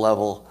operating at the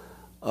level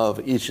of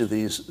each of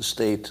these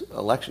state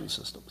election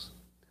systems.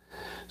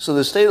 So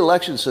the state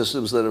election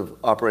systems that have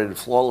operated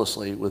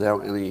flawlessly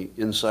without any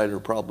insider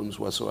problems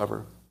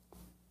whatsoever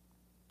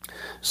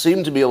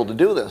seem to be able to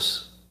do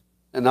this.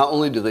 And not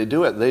only do they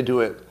do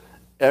it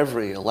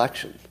every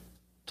election,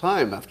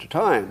 time after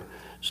time.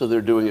 So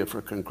they're doing it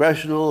for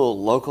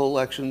congressional, local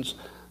elections,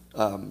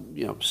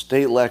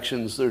 state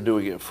elections. They're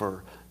doing it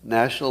for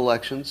national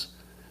elections.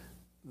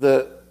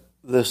 The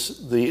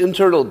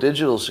internal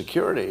digital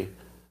security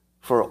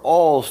for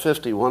all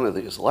 51 of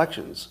these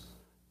elections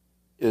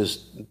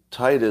is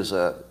tight as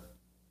a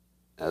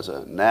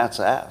gnat's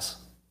ass,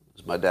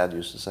 as my dad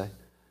used to say,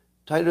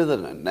 tighter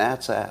than a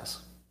gnat's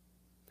ass.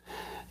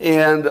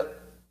 And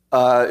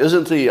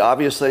isn't the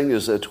obvious thing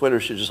is that Twitter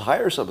should just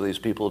hire some of these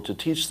people to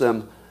teach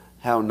them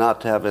how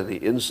not to have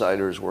any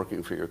insiders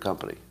working for your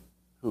company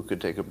who could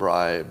take a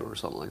bribe or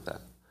something like that.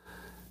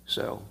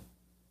 So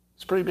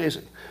it's pretty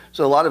amazing.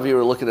 So a lot of you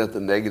are looking at the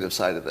negative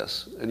side of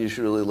this, and you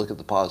should really look at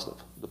the positive.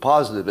 The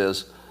positive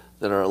is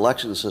that our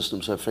election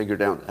systems have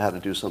figured out how to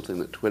do something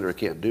that Twitter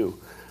can't do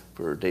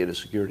for data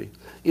security.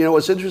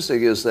 What's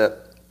interesting is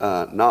that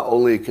not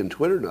only can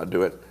Twitter not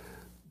do it,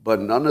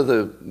 but none of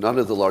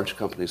the large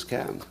companies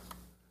can.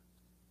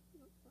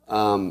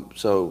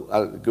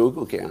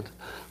 Google can't.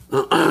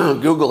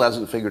 Google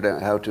hasn't figured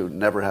out how to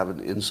never have an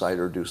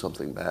insider do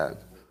something bad.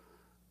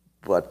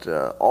 But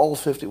all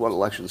 51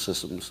 election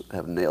systems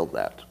have nailed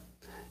that.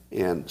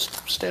 And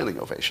standing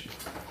ovation.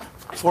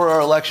 For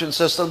our election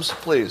systems,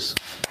 please,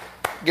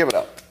 give it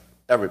up.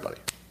 Everybody,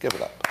 give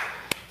it up.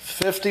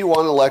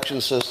 51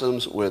 election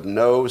systems with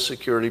no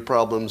security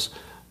problems,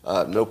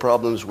 no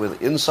problems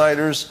with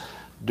insiders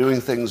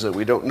doing things that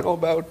we don't know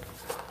about.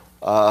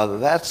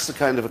 That's the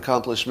kind of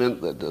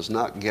accomplishment that does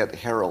not get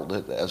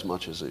heralded as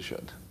much as it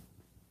should.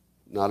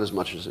 Not as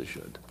much as it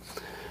should.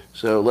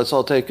 So let's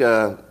all take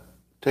a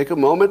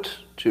moment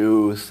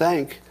to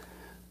thank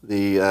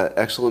the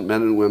excellent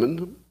men and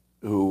women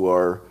who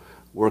are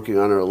working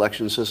on our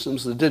election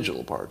systems, the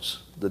digital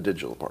parts,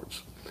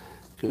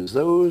 because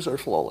those are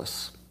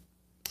flawless.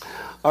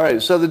 All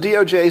right, so the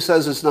DOJ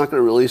says it's not going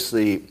to release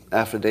the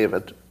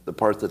affidavit, the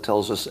part that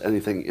tells us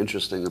anything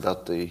interesting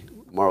about the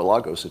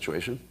Mar-a-Lago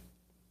situation.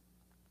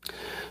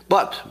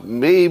 But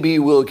maybe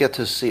we'll get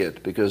to see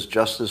it because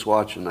Justice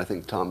Watch and I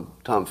think Tom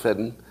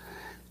Fedden,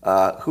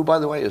 who, by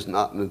the way, is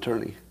not an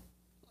attorney.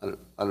 I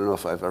don't know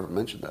if I've ever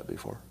mentioned that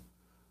before.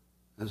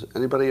 Has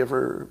anybody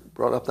ever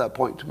brought up that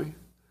point to me?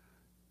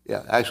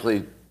 Yeah,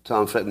 actually,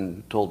 Tom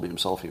Fedden told me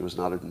himself he was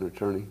not an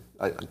attorney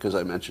because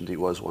I mentioned he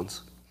was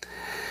once.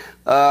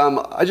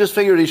 I just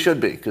figured he should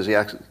be because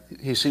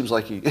he seems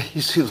like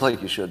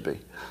he should be.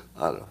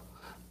 I don't know.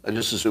 I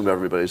just assume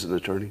everybody's an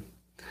attorney.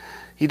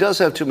 He does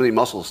have too many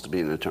muscles to be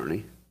an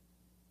attorney.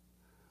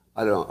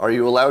 I don't know. Are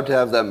you allowed to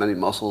have that many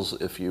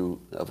muscles if you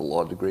have a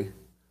law degree?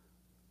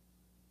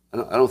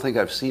 I don't think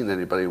I've seen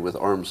anybody with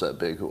arms that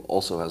big who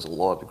also has a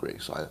law degree.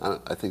 So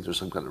I think there's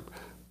some kind of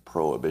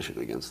prohibition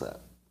against that.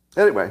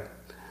 Anyway,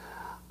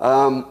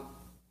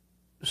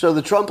 so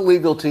the Trump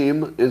legal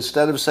team,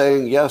 instead of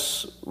saying,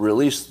 yes,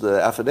 release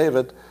the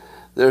affidavit,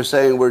 they're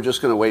saying we're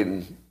going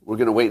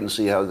to wait and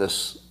see how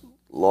this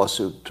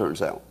lawsuit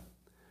turns out.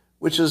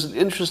 Which is an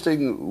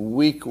interesting,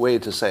 weak way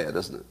to say it,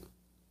 isn't it?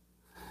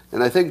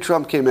 And I think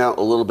Trump came out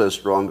a little bit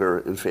stronger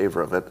in favor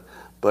of it,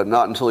 but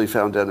not until he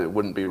found out it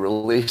wouldn't be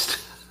released.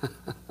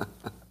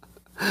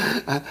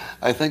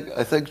 I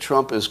think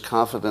Trump is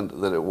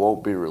confident that it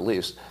won't be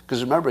released.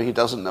 Because remember, he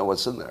doesn't know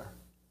what's in there.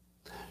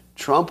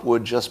 Trump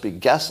would just be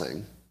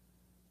guessing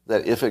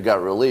that if it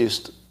got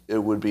released, it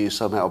would be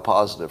somehow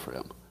positive for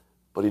him.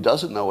 But he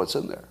doesn't know what's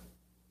in there.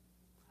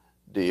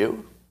 Do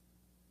you?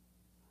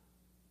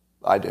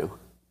 I do.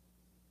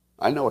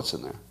 I know what's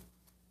in there.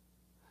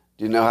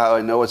 Do you know how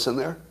I know what's in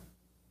there?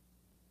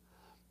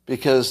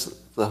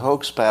 Because the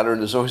hoax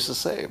pattern is always the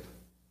same.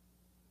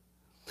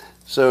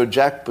 So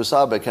Jack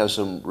Posobiec has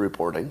some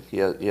reporting. He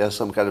has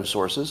some kind of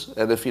sources.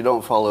 And if you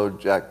don't follow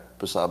Jack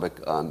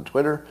Posobiec on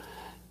Twitter,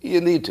 You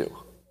need to.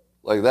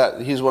 Like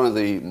that, he's one of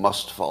the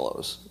must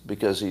follows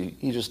because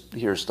he just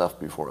hears stuff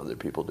before other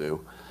people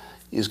do.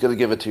 He's going to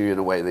give it to you in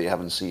a way that you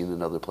haven't seen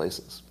in other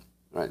places,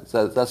 right?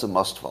 So that's a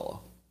must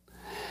follow.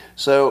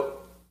 So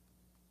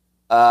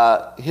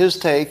his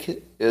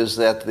take is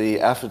that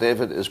the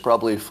affidavit is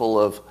probably full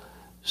of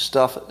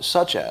stuff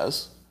such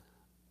as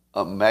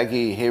a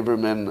Maggie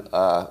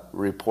Haberman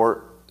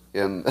report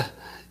in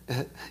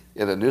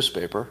in a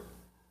newspaper,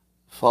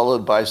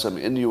 followed by some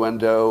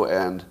innuendo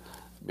and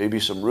maybe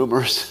some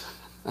rumors.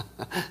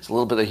 It's a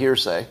little bit of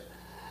hearsay,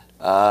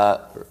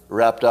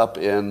 wrapped up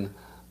in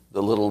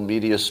the little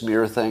media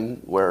smear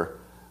thing where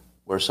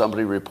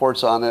somebody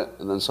reports on it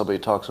and then somebody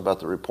talks about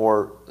the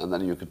report and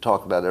then you could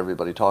talk about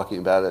everybody talking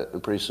about it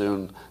and pretty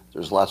soon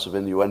there's lots of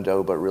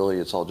innuendo, but really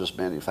it's all just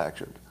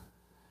manufactured.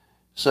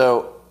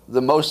 So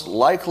the most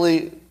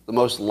likely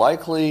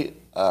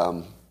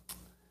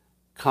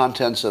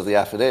contents of the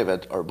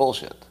affidavit are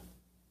bullshit.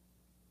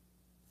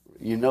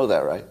 You know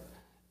that, right?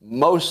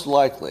 Most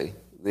likely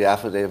the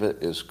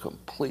affidavit is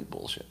complete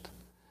bullshit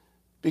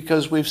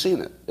because we've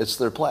seen it. It's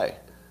their play.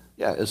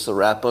 Yeah, it's the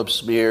wrap-up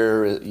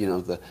smear, you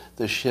know,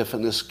 the Schiff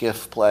and the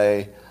Skiff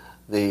play,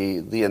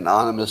 the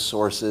anonymous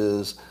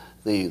sources,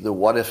 the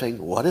what-ifing.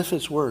 What if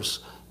it's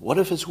worse? What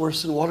if it's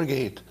worse than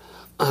Watergate?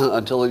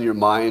 Until in your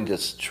mind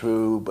it's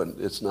true, but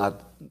it's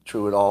not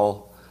true at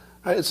all.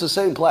 Right? It's the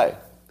same play.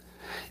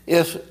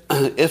 If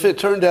it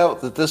turned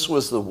out that this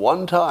was the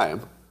one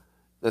time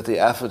that the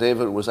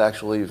affidavit was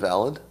actually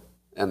valid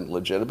and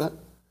legitimate,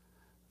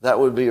 that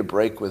would be a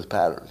break with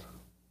pattern.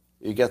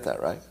 You get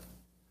that, right?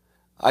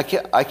 I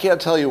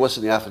can't tell you what's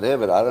in the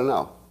affidavit. I don't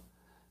know.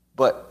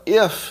 But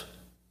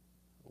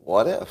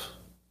what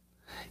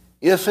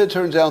if it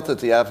turns out that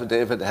the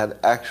affidavit had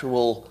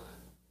actual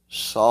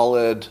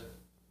solid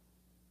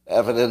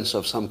evidence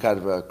of some kind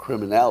of a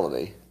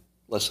criminality,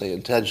 let's say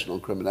intentional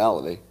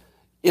criminality,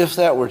 if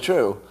that were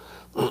true,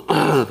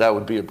 that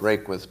would be a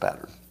break with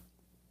pattern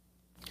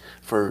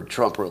for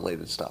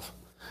Trump-related stuff.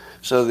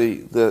 So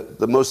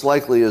the most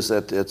likely is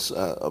that it's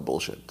a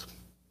bullshit.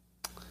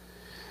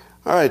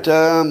 All right,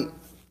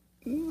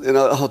 and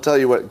I'll tell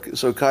you what.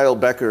 So Kyle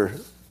Becker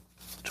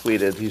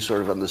tweeted, he's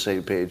sort of on the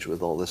same page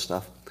with all this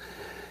stuff.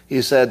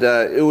 He said,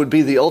 it would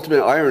be the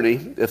ultimate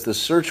irony if the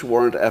search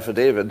warrant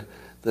affidavit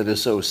that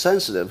is so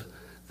sensitive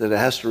that it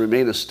has to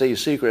remain a state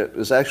secret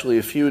is actually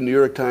a few New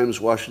York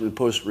Times, Washington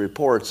Post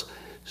reports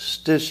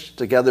stitched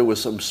together with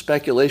some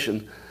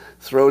speculation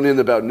thrown in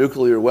about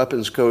nuclear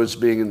weapons codes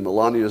being in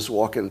Melania's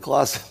walk-in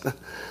closet.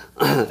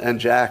 And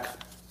Jack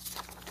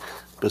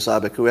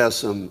Basabic, who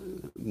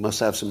must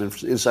have some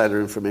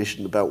insider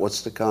information about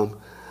what's to come,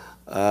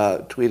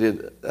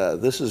 tweeted,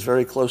 this is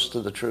very close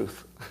to the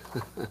truth.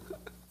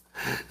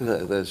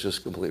 That's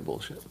just complete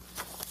bullshit.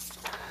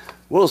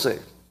 We'll see.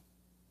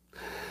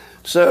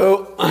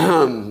 So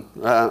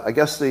I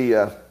guess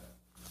the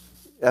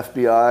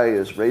FBI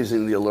is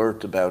raising the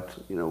alert about,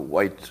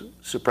 white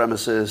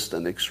supremacists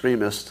and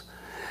extremists.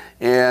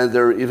 And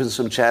there are even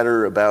some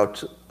chatter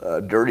about a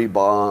dirty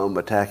bomb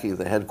attacking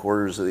the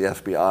headquarters of the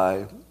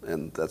FBI,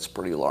 and that's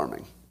pretty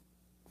alarming.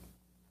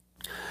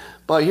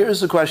 But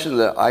here's the question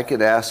that I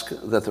could ask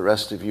that the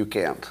rest of you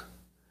can't,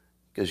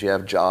 because you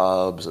have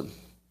jobs and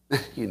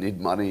you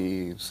need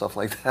money, stuff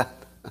like that.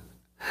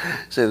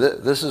 Say,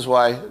 this is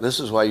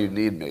why you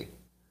need me.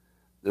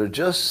 There are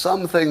just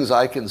some things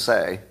I can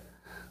say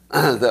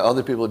that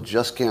other people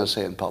just can't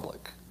say in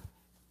public.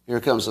 Here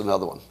comes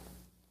another one.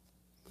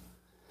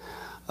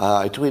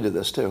 I tweeted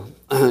this too.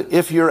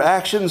 If your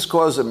actions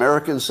cause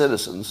American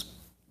citizens,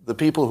 the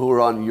people who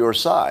are on your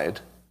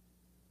side,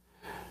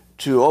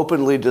 to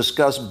openly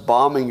discuss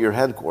bombing your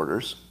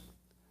headquarters,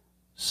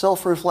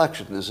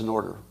 self-reflection is in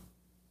order.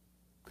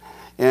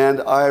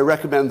 And I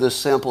recommend this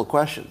sample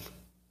question.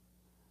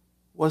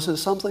 Was it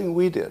something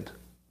we did?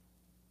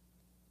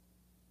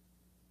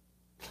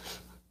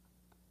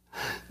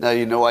 Now,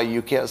 you know why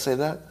you can't say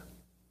that?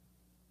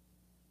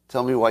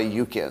 Tell me why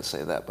you can't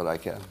say that, but I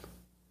can.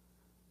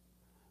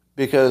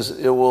 Because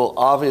it will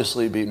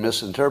obviously be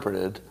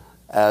misinterpreted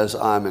as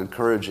I'm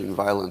encouraging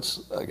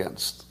violence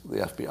against the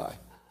FBI.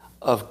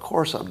 Of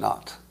course I'm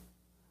not.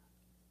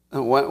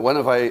 When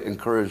have I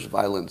encouraged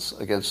violence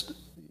against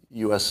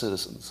U.S.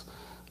 citizens?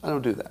 I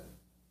don't do that.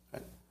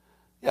 Right?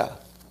 Yeah.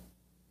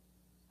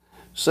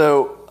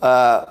 So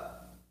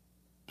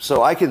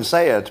I can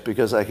say it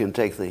because I can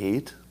take the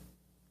heat,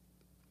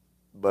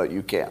 but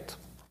you can't.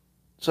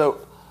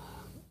 So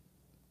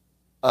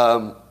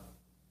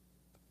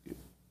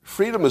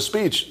freedom of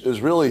speech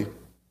is really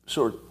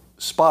sort of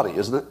spotty,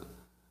 isn't it?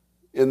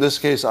 In this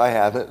case, I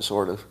have it,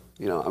 sort of.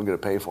 I'm going to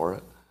pay for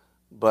it.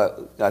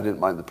 But I didn't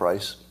mind the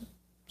price,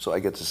 so I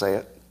get to say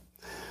it.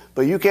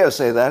 But you can't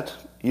say that.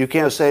 You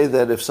can't say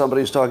that if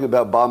somebody's talking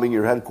about bombing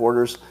your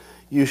headquarters,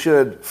 you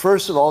should,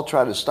 first of all,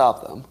 try to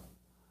stop them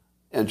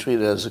and treat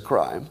it as a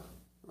crime,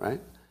 right?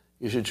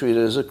 You should treat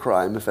it as a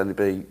crime if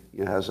anybody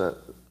has a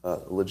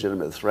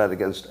legitimate threat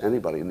against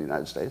anybody in the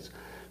United States.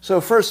 So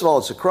first of all,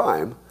 it's a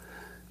crime.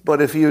 But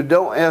if you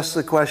don't ask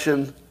the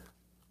question,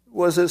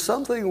 was it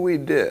something we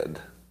did?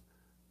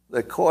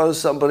 that cause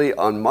somebody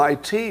on my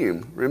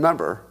team,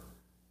 remember,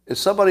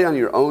 it's somebody on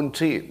your own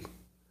team.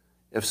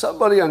 If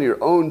somebody on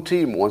your own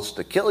team wants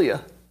to kill you,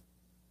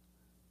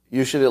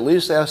 you should at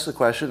least ask the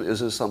question,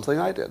 is this something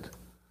I did?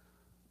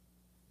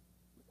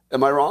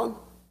 Am I wrong?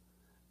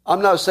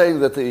 I'm not saying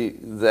that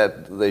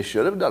they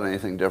should have done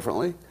anything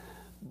differently,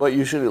 but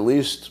you should at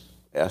least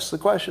ask the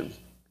question,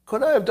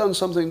 could I have done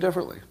something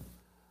differently?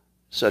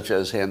 Such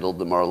as handled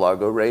the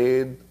Mar-a-Lago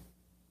raid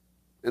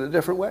in a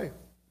different way.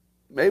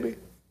 Maybe.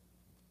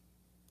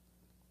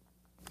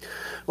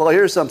 Well,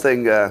 here's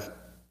something that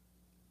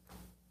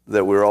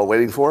we're all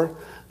waiting for.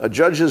 A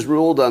judge has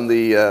ruled on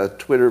the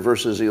Twitter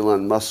versus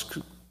Elon Musk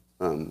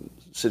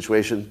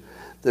situation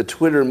that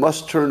Twitter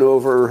must turn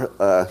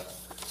over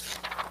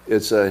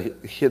its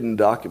hidden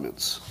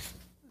documents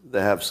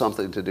that have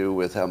something to do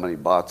with how many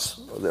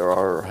bots there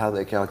are or how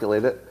they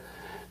calculate it.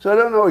 So I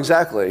don't know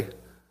exactly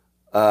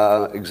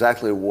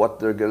what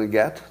they're going to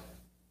get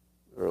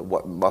or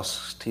what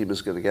Musk's team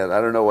is going to get.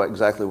 I don't know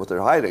exactly what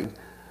they're hiding,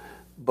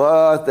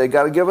 but they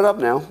got to give it up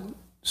now.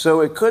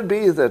 So it could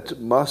be that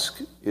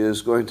Musk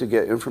is going to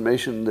get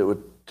information that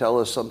would tell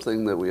us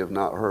something that we have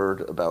not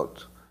heard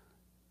about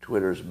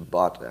Twitter's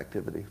bot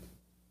activity.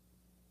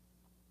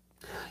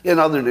 In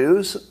other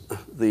news,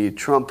 the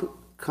Trump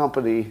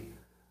company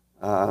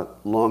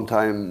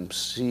longtime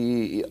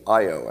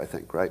CIO, I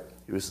think, right?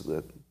 He was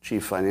the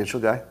chief financial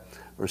guy,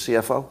 or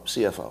CFO?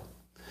 CFO.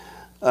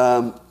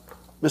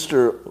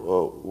 Mr.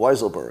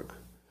 Weisselberg.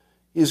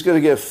 He's going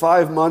to get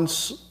 5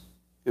 months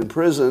in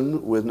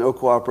prison with no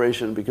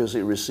cooperation because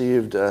he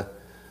received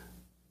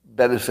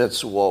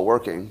benefits while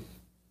working,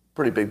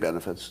 pretty big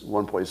benefits,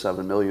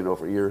 $1.7 million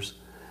over years,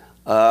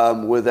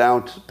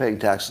 without paying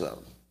taxes on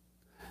them.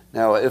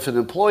 Now, if an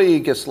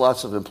employee gets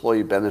lots of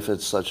employee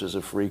benefits, such as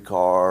a free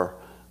car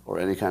or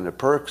any kind of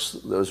perks,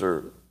 those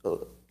are,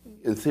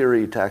 in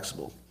theory,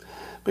 taxable.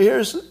 But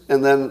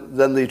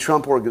then the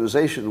Trump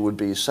organization would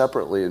be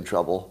separately in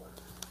trouble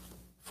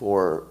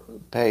for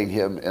paying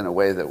him in a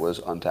way that was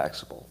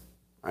untaxable.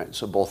 Right?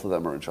 So both of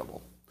them are in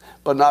trouble,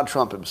 but not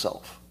Trump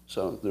himself.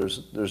 So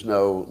there's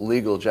no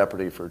legal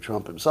jeopardy for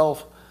Trump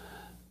himself,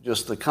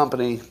 just the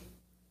company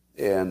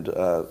and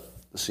the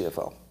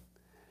CFO.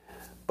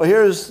 But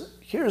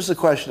here's the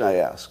question I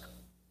ask.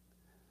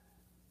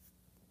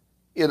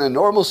 In a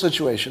normal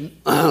situation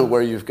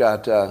where you've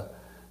got a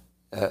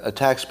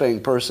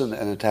tax-paying person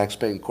and a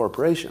tax-paying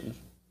corporation,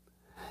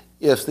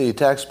 if the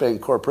tax-paying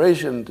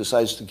corporation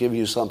decides to give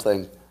you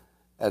something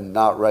and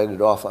not write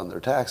it off on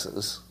their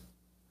taxes,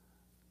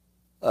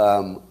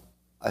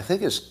 I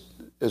think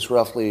it's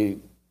roughly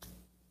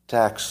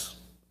tax,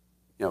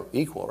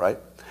 equal, right?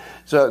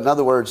 So in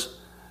other words,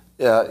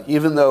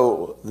 even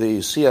though the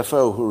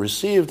CFO who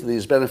received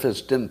these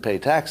benefits didn't pay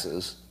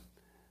taxes,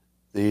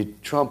 the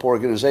Trump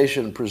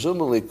organization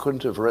presumably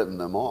couldn't have written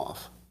them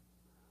off.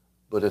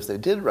 But if they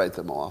did write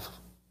them off,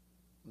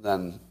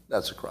 then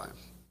that's a crime.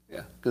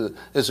 Yeah, because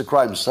it's a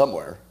crime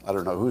somewhere. I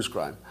don't know whose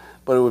crime.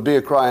 But it would be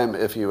a crime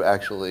if you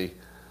actually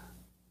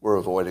were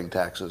avoiding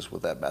taxes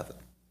with that method.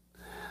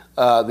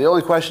 The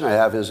only question I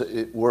have is,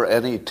 were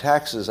any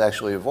taxes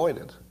actually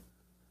avoided?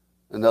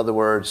 In other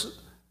words,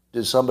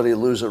 did somebody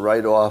lose a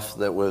write-off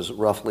that was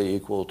roughly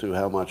equal to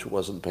how much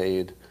wasn't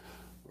paid,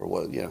 or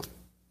what? Yeah.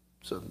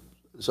 So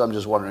I'm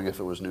just wondering if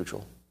it was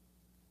neutral.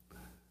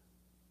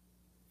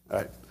 All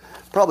right.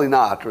 Probably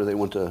not, or they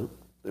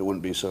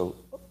wouldn't be so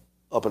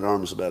up in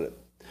arms about it.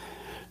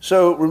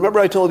 So remember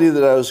I told you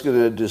that I was going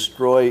to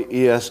destroy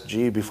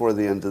ESG before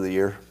the end of the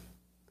year?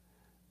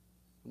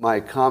 My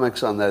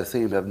comics on that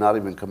theme have not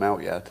even come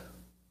out yet.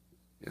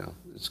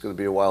 It's going to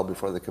be a while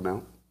before they come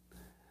out.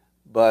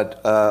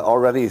 But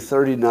already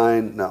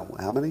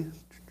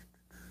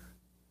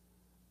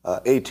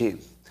 18.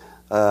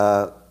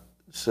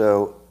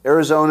 So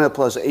Arizona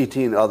plus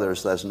 18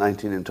 others, that's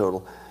 19 in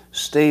total.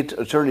 State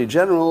attorney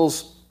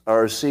generals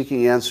are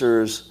seeking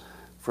answers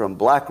from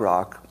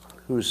BlackRock,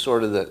 who's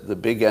sort of the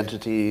big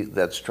entity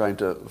that's trying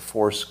to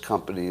force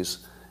companies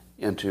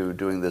into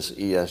doing this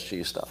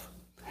ESG stuff.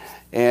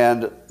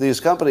 And these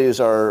companies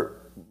are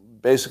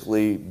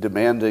basically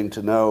demanding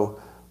to know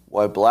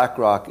why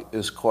BlackRock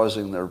is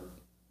causing the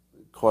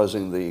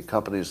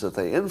companies that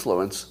they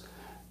influence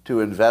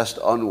to invest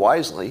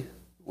unwisely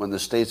when the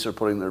states are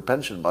putting their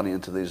pension money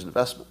into these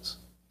investments.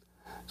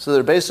 So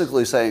they're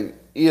basically saying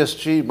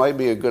ESG might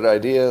be a good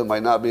idea,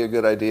 might not be a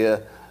good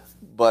idea,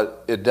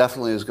 but it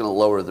definitely is going to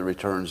lower the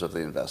returns of the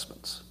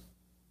investments,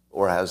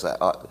 or has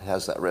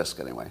that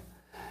risk anyway.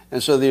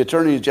 And so the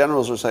attorney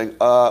generals are saying,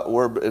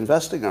 we're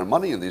investing our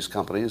money in these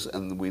companies,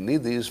 and we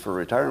need these for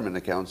retirement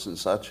accounts and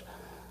such.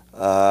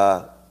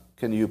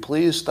 Can you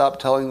please stop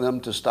telling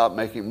them to stop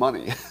making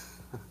money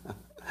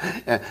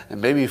and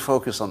maybe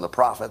focus on the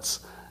profits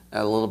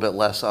and a little bit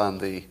less on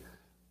the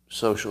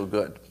social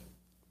good?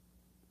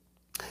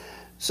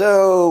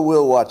 So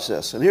we'll watch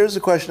this. And here's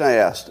the question I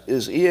asked.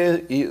 Is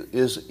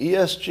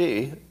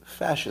ESG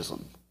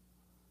fascism?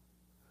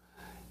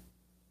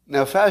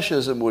 Now,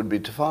 fascism would be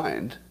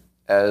defined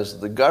as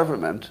the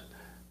government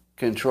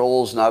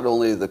controls not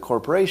only the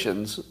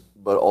corporations,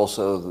 but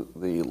also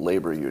the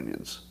labor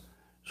unions.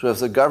 So if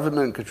the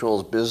government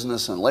controls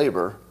business and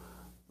labor,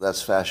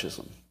 that's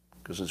fascism,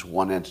 because it's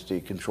one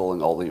entity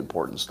controlling all the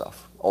important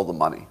stuff, all the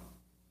money.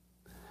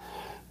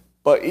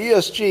 But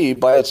ESG,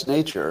 by its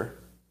nature,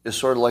 is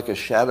sort of like a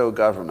shadow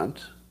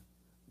government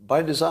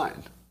by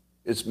design.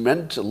 It's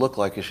meant to look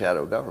like a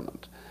shadow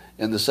government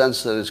in the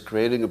sense that it's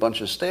creating a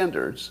bunch of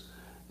standards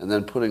and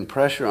then putting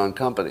pressure on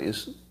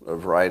companies, a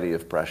variety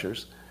of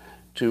pressures,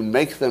 to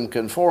make them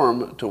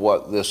conform to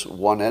what this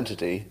one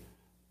entity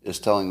is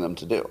telling them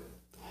to do.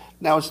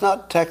 Now, it's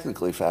not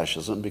technically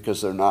fascism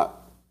because they're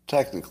not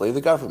technically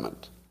the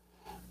government,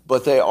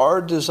 but they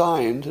are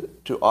designed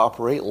to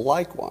operate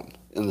like one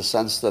in the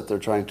sense that they're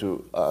trying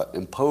to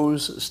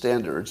impose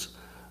standards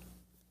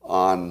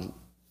on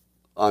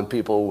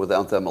people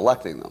without them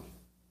electing them.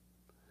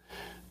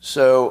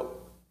 So,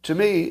 to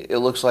me, it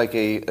looks like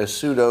a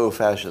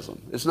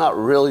pseudo-fascism. It's not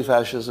really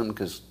fascism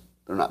because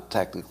they're not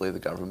technically the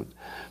government.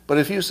 But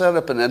if you set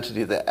up an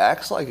entity that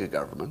acts like a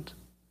government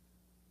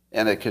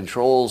and it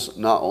controls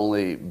not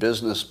only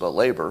business but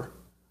labor,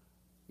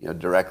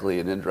 directly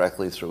and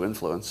indirectly through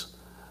influence,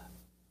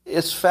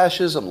 it's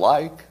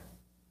fascism-like.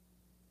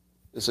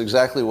 It's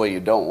exactly what you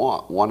don't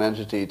want. One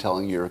entity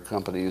telling your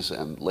companies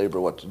and labor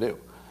what to do.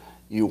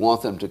 You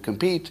want them to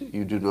compete.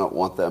 You do not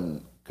want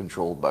them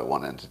controlled by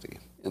one entity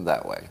in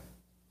that way.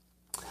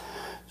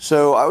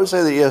 So I would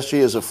say that ESG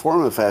is a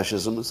form of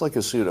fascism. It's like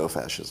a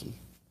pseudo-fascism.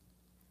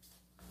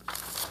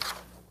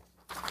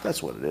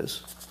 That's what it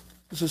is.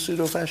 It's a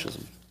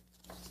pseudo-fascism.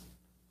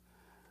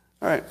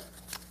 All right.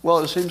 Well,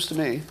 it seems to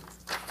me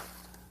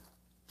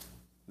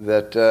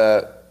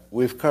that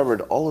we've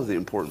covered all of the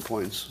important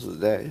points of the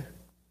day,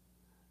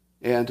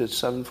 and it's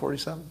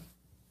 7:47.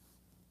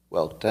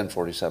 Well,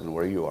 10:47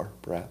 where you are,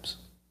 perhaps.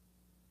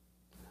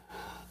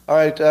 All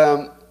right.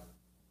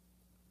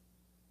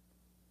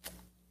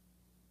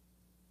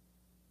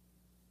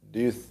 Do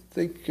you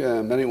think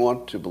many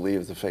want to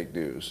believe the fake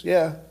news?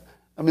 Yeah.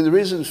 I mean, the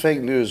reason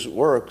fake news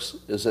works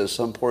is that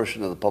some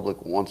portion of the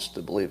public wants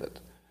to believe it.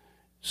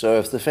 So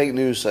if the fake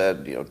news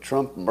said,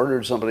 Trump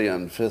murdered somebody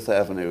on Fifth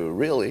Avenue,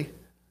 really,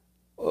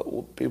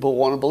 people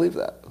want to believe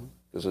that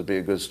because it'd be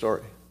a good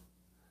story.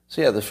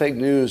 So yeah, the fake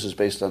news is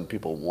based on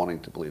people wanting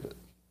to believe it.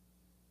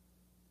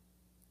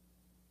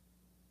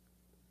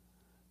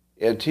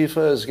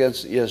 Antifa is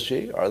against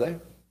ESG, are they?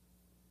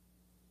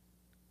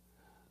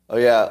 Oh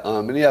yeah,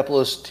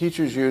 Minneapolis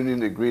Teachers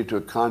Union agreed to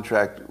a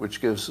contract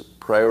which gives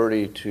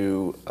priority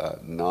to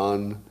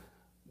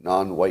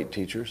non-white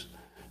teachers.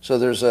 So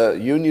there's a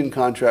union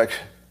contract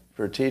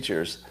for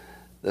teachers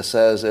that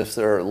says if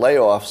there are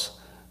layoffs,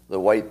 the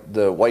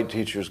white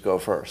teachers go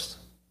first.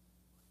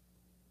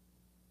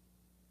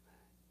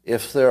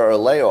 If there are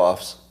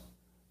layoffs,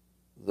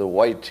 the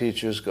white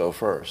teachers go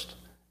first.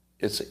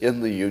 It's in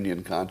the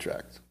union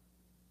contract.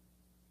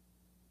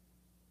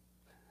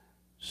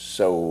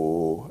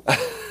 So,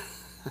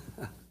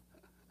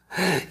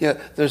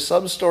 there's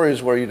some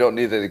stories where you don't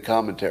need any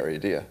commentary,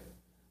 do you?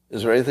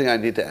 Is there anything I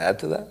need to add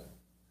to that?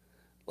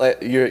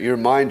 Like your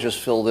mind just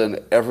filled in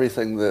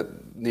everything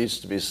that needs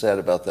to be said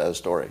about that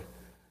story.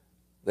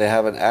 They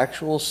have an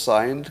actual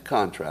signed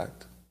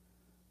contract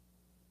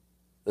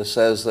that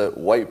says that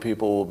white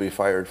people will be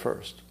fired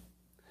first.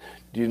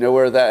 Do you know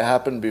where that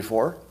happened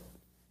before?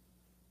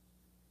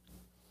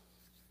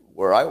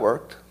 Where I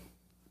worked.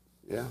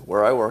 Yeah,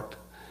 where I worked.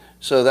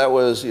 So that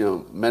was,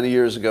 many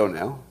years ago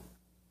now,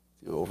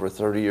 over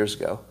 30 years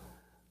ago.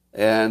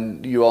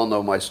 And you all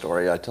know my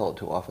story. I tell it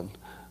too often.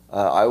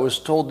 I was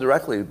told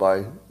directly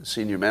by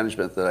senior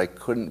management that I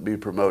couldn't be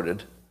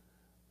promoted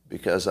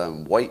because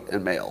I'm white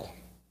and male.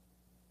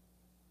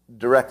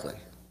 Directly.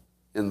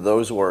 In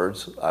those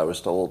words, I was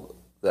told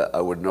that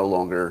I would no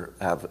longer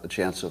have a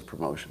chance of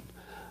promotion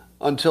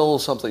until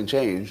something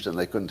changed, and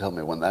they couldn't tell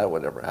me when that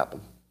would ever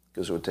happen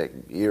because it would take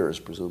years,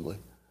 presumably.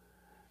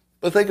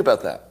 But think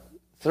about that.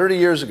 30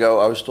 years ago,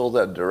 I was told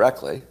that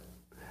directly,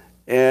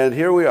 and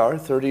here we are,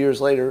 30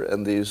 years later,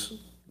 and these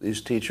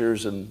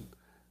teachers in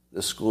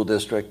the school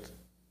district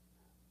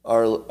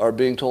are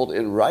being told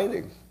in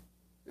writing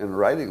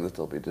that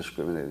they'll be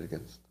discriminated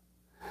against.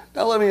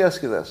 Now, let me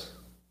ask you this: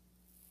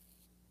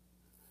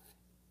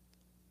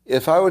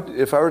 if I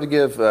were to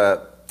give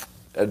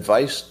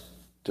advice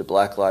to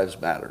Black Lives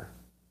Matter,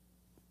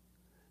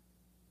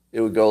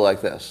 it would go like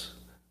this: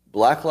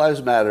 Black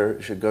Lives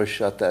Matter should go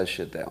shut that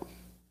shit down.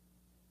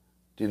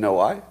 Do you know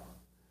why?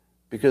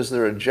 Because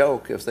they're a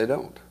joke if they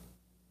don't.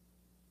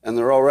 And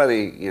they're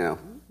already,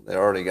 they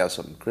already got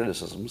some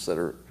criticisms that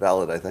are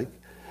valid, I think.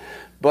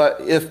 But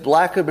if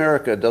Black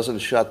America doesn't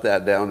shut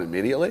that down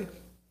immediately,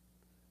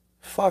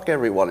 fuck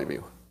every one of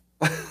you.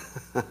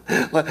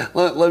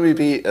 let me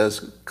be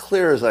as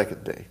clear as I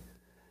can be.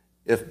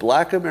 If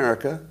Black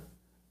America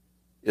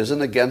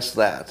isn't against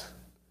that,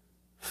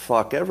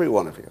 fuck every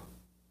one of you.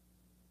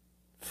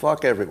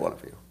 Fuck every one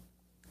of you.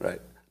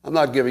 Right? I'm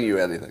not giving you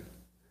anything.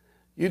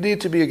 You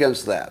need to be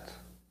against that.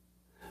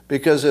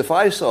 Because if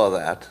I saw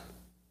a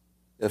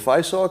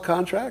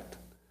contract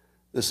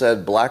that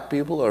said black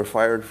people are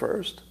fired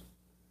first,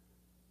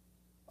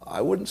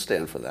 I wouldn't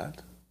stand for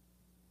that.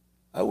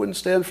 I wouldn't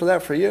stand for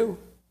that for you.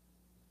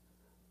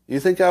 You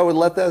think I would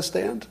let that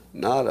stand?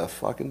 Not a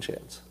fucking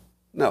chance.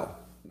 No,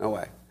 no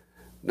way.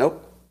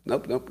 Nope,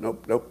 nope, nope,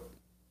 nope, nope.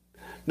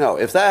 No,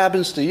 if that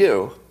happens to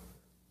you,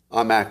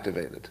 I'm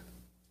activated.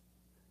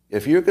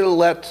 If you're going to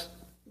let,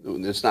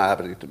 it's not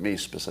happening to me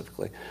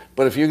specifically,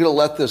 but if you're going to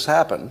let this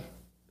happen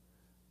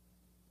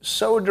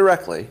so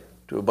directly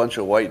to a bunch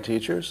of white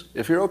teachers,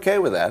 if you're okay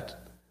with that,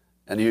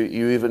 and you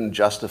even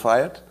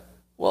justify it,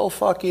 well,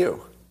 fuck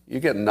you. You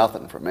get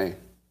nothing from me.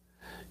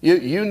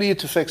 You need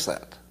to fix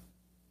that.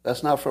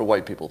 That's not for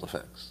white people to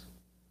fix.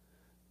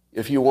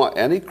 If you want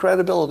any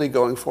credibility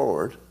going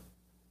forward,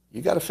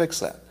 you got to fix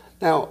that.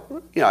 Now,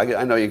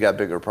 I know you got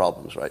bigger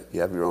problems, right?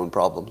 You have your own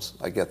problems.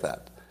 I get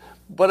that.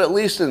 But at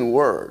least in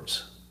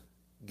words,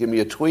 give me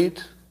a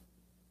tweet,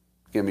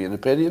 give me an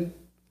opinion.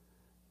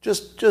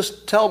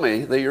 Just tell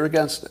me that you're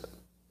against it.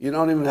 You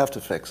don't even have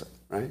to fix it,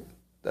 right?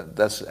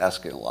 That's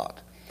asking a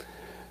lot.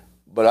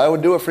 But I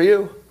would do it for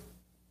you.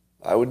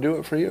 I would do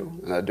it for you,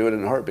 and I'd do it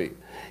in a heartbeat.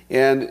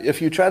 And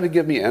if you try to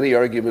give me any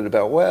argument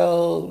about,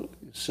 well,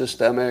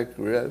 systemic,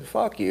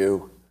 fuck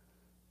you.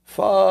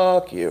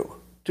 Fuck you.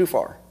 Too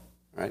far,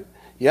 right?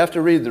 You have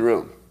to read the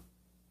room.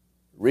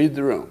 Read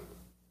the room.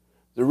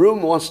 The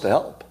room wants to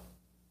help.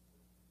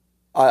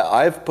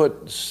 I've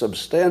put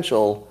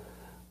substantial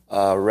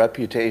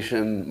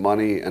reputation,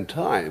 money, and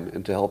time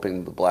into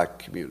helping the black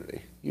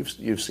community.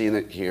 You've seen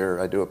it here.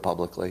 I do it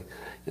publicly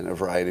in a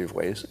variety of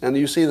ways. And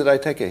you see that I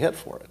take a hit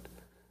for it.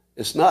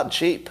 It's not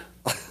cheap.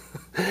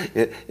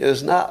 It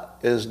is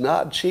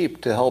not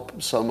cheap to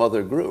help some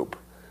other group,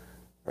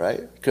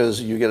 right?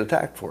 Because you get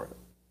attacked for it.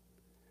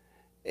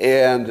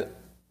 And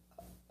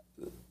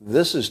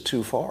this is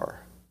too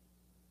far.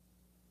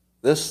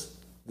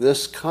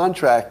 This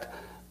contract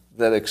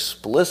that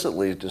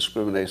explicitly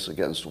discriminates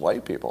against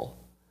white people,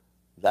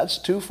 that's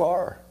too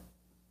far.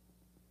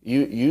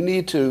 You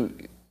need to,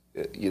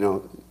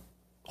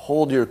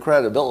 hold your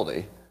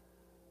credibility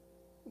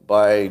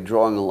by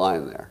drawing a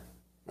line there.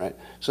 Right?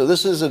 So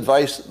this is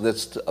advice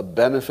that's a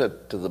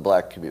benefit to the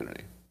black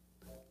community.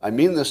 I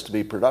mean this to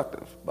be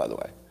productive, by the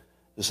way.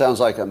 It sounds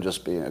like I'm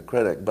just being a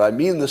critic, but I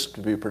mean this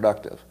to be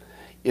productive.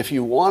 If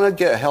you want to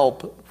get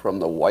help from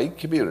the white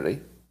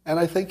community, and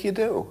I think you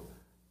do,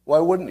 why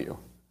wouldn't you?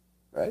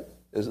 Right?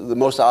 The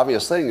most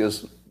obvious thing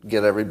is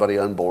get everybody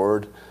on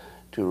board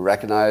to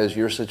recognize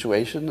your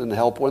situation and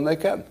help when they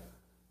can.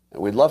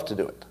 And we'd love to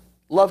do it.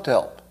 Love to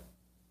help.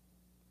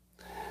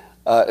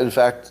 In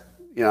fact,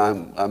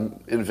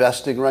 I'm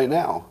investing right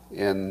now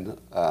in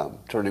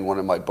turning one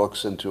of my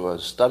books into a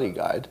study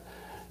guide.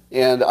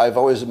 And I've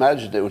always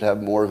imagined it would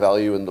have more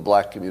value in the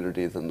black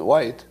community than the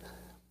white,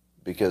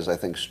 because I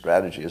think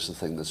strategy is the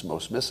thing that's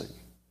most missing.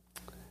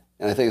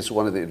 And I think it's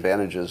one of the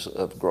advantages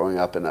of growing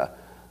up in a,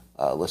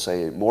 let's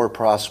say, more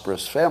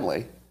prosperous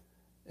family,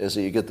 is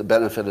that you get the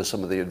benefit of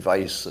some of the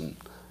advice and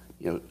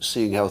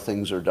seeing how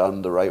things are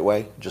done the right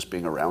way, just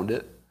being around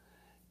it.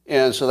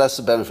 And so that's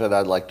the benefit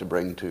I'd like to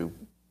bring to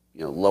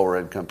lower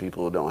income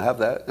people who don't have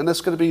that. And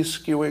that's going to be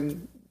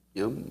skewing,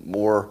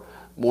 more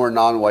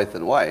non-white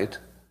than white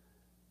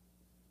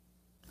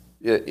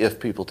if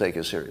people take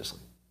it seriously.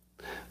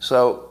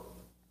 So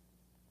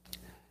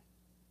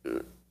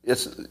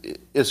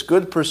it's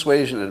good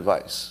persuasion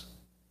advice.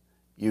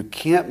 You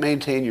can't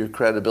maintain your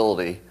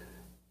credibility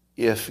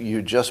if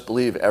you just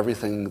believe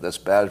everything that's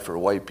bad for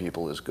white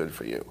people is good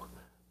for you.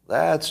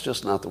 That's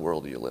just not the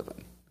world you live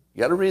in. You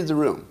got to read the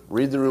room.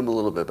 Read the room a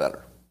little bit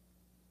better.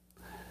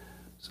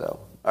 So,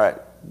 all right,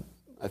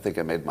 I think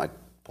I made my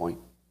point.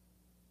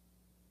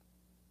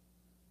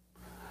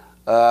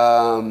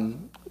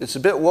 It's a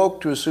bit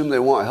woke to assume they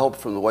want help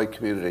from the white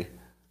community.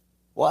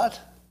 What?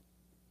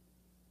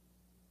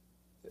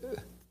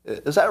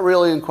 Is that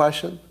really in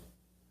question?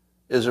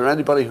 Is there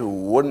anybody who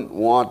wouldn't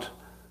want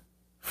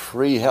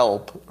free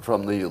help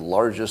from the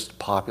largest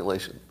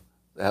population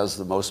that has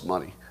the most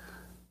money?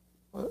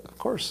 Well, of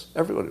course,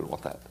 everybody would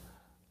want that.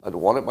 I'd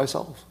want it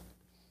myself.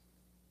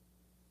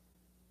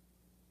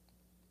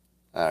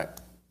 All right.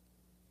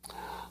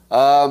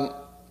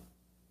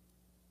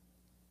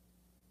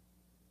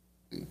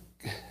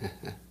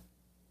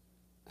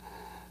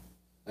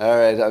 All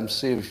right, I'm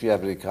seeing if you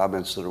have any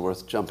comments that are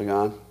worth jumping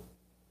on.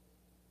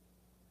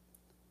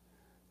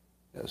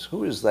 Yes,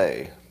 who is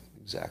they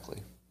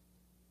exactly?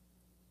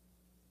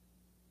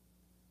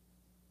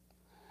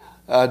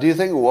 Do you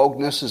think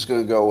wokeness is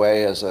going to go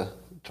away as a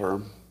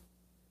term?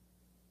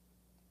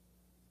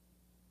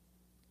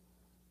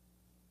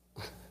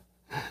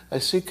 I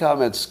see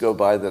comments go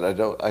by that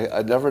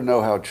I never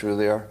know how true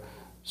they are.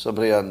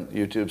 Somebody on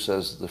YouTube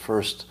says the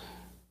first,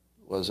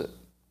 was it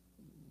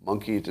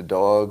monkey to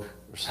dog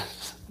or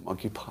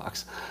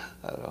monkeypox?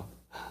 I don't know.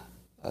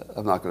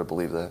 I'm not going to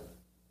believe that.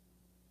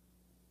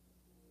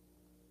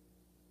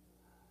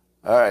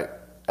 All right,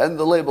 end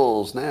the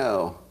labels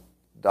now.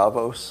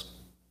 Davos.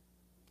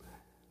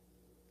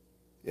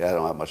 Yeah, I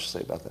don't have much to say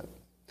about that.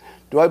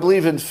 Do I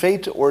believe in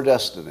fate or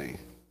destiny?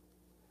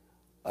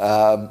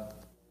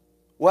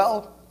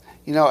 Well,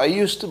 I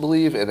used to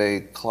believe in a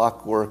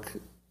clockwork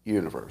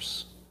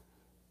universe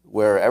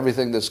where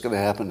everything that's going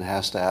to happen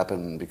has to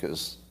happen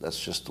because that's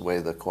just the way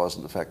the cause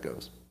and effect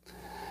goes.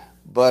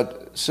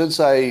 But since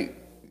I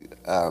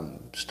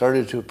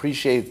started to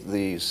appreciate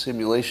the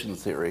simulation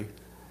theory,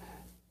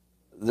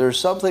 there's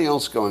something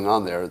else going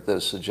on there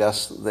that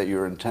suggests that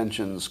your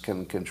intentions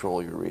can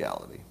control your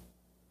reality.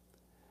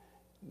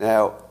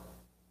 Now,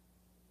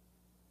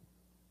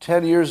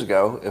 10 years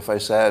ago, if I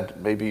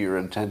said maybe your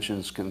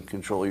intentions can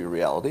control your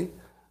reality,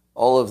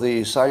 all of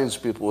the science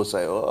people would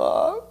say,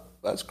 oh,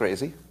 that's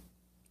crazy.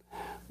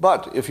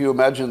 But if you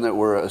imagine that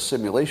we're a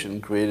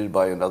simulation created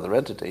by another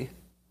entity,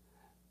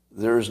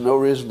 there's no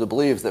reason to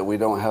believe that we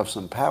don't have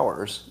some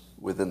powers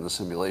within the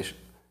simulation,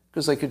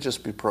 because they could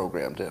just be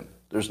programmed in.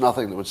 There's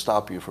nothing that would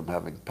stop you from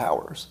having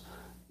powers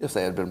if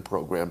they had been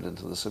programmed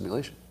into the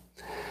simulation.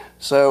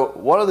 So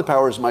one of the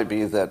powers might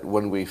be that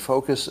when we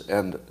focus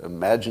and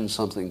imagine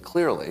something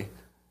clearly,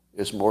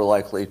 it's more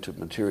likely to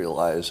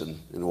materialize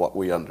in what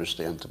we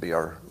understand to be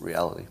our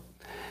reality.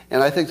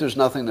 And I think there's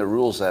nothing that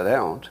rules that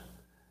out,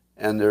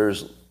 and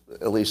there's,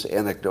 at least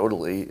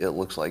anecdotally, it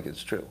looks like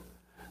it's true.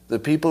 The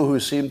people who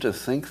seem to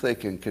think they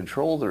can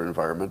control their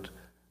environment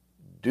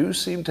do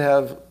seem to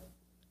have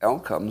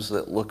outcomes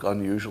that look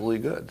unusually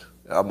good.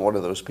 I'm one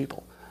of those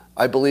people.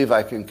 I believe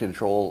I can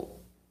control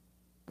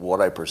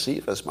what I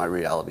perceive as my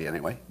reality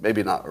anyway.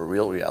 Maybe not a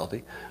real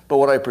reality, but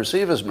what I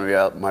perceive as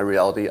my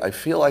reality, I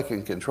feel I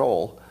can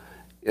control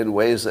in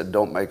ways that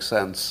don't make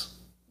sense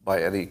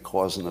by any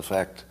cause and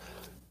effect,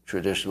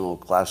 traditional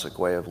classic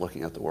way of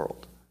looking at the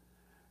world.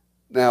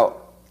 Now,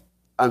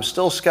 I'm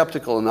still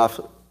skeptical enough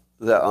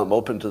that I'm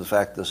open to the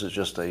fact this is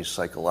just a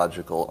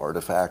psychological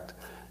artifact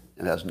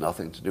and has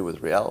nothing to do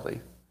with reality.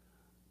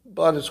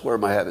 But it's where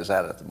my head is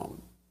at the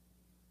moment.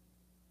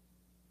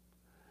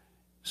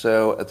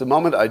 So at the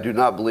moment, I do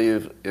not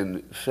believe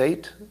in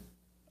fate.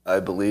 I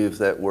believe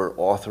that we're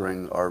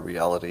authoring our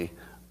reality,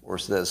 or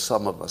that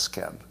some of us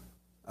can.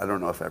 I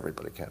don't know if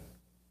everybody can.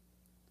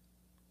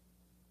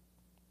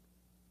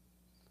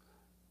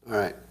 All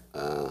right.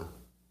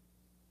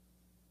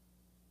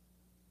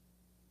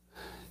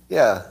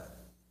 Yeah,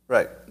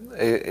 right.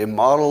 A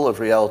model of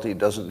reality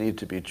doesn't need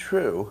to be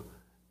true.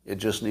 It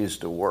just needs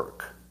to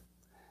work.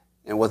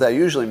 And what that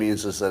usually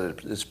means is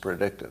that it's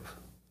predictive,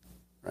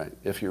 right?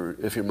 If your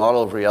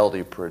model of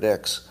reality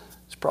predicts,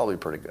 it's probably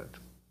pretty good.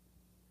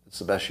 It's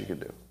the best you can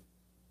do.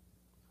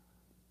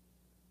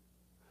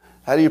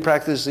 How do you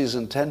practice these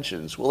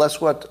intentions? Well, that's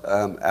what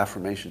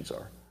affirmations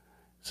are.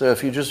 So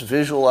if you just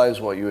visualize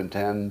what you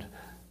intend,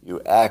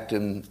 you act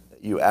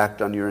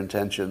on your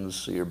intentions,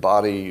 so your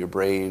body, your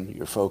brain,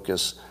 your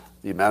focus,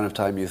 the amount of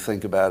time you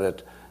think about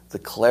it, the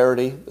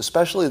clarity,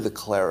 especially the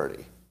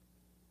clarity.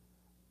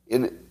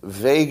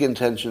 Vague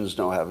intentions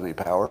don't have any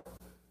power.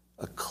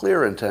 A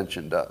clear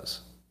intention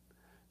does.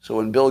 So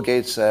when Bill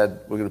Gates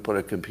said, we're going to put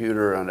a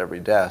computer on every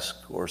desk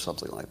or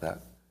something like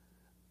that,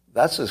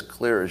 that's as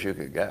clear as you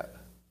could get.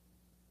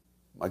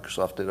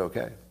 Microsoft did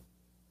okay.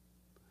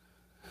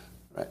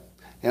 Right.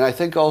 And I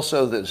think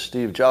also that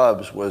Steve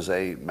Jobs was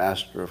a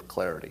master of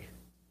clarity.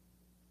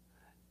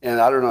 And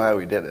I don't know how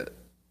he did it.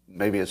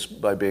 Maybe it's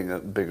by being a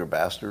bigger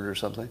bastard or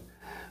something.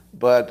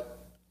 But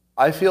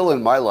I feel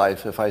in my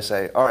life, if I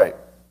say, all right,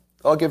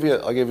 I'll give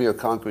you a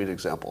concrete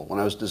example. When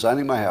I was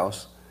designing my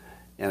house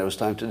and it was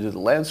time to do the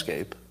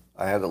landscape,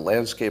 I had a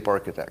landscape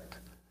architect.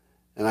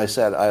 And I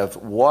said, I have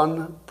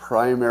one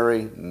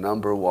primary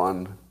number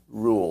one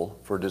rule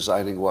for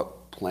designing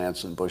what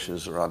plants and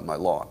bushes are on my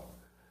lawn.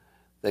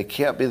 They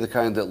can't be the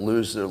kind that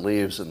lose their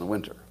leaves in the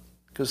winter,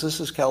 because this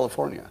is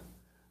California.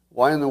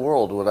 Why in the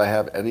world would I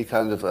have any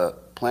kind of a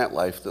plant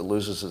life that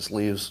loses its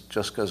leaves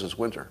just because it's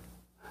winter?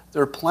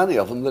 There are plenty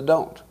of them that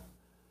don't.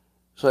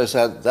 So I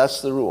said,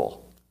 that's the rule.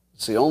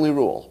 It's the only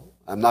rule.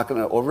 I'm not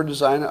going to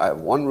over-design it. I have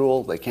one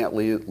rule. They can't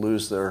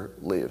lose their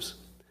leaves.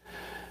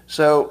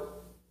 So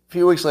a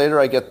few weeks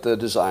later, I get the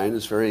design.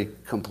 It's very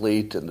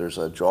complete, and there's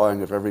a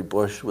drawing of every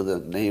bush with a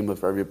name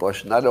of every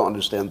bush. And I don't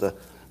understand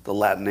the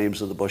Latin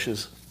names of the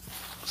bushes.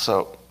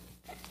 So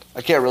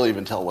I can't really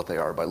even tell what they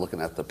are by looking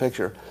at the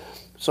picture.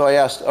 So I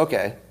asked,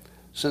 okay,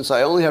 since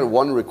I only had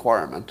one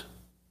requirement,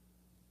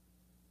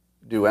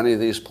 do any of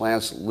these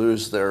plants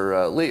lose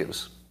their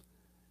leaves?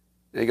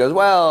 And he goes,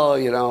 well,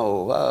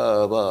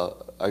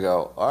 I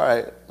go, all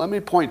right, let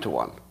me point to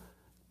one.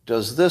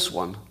 Does this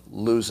one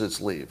lose its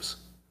leaves?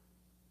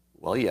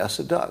 Well, yes,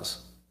 it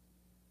does.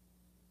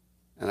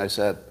 And I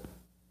said,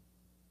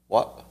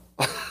 what?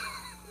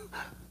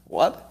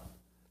 What?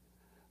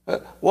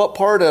 What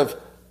part of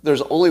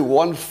there's only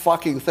one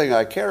fucking thing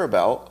I care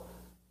about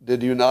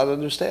did you not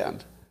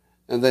understand?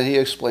 And then he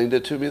explained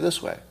it to me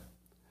this way.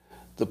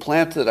 The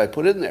plant that I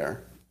put in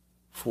there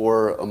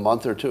for a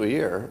month or two a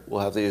year will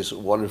have these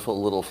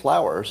wonderful little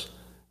flowers.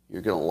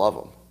 You're going to love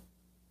them.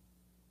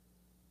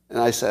 And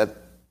I said,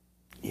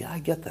 yeah, I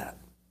get that.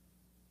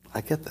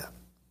 I get that.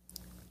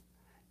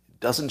 It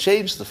doesn't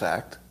change the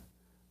fact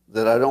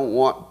that I don't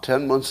want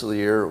 10 months of the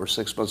year or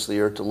 6 months of the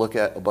year to look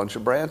at a bunch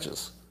of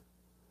branches.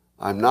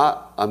 I'm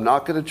not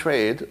going to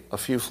trade a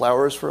few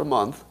flowers for a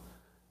month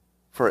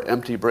for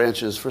empty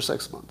branches for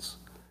 6 months.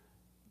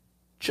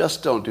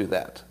 Just don't do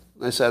that.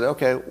 And I said,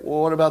 okay,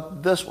 well, what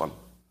about this one?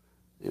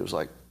 He was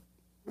like,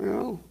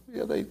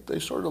 yeah, they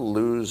sort of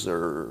lose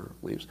their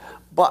leaves.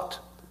 But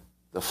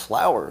the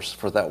flowers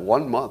for that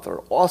 1 month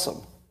are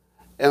awesome.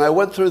 And I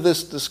went through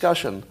this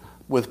discussion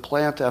with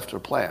plant after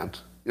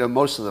plant.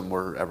 Most of them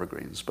were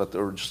evergreens, but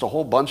there were just a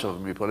whole bunch of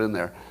them you put in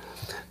there.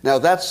 Now,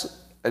 that's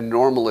a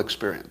normal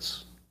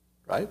experience,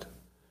 right?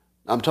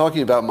 I'm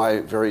talking about my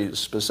very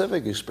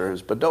specific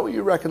experience, but don't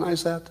you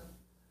recognize that?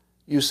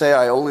 You say,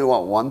 I only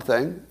want one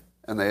thing,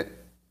 and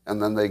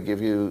then they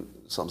give you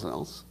something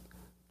else.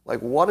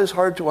 Like, what is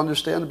hard to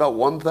understand about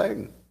one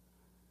thing?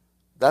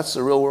 That's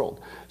the real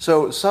world.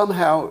 So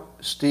somehow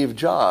Steve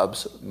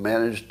Jobs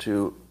managed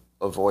to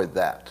avoid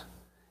that.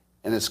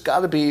 And it's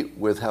got to be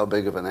with how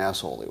big of an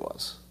asshole he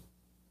was.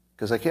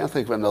 Because I can't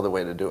think of another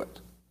way to do it.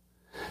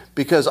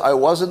 Because I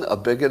wasn't a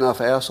big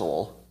enough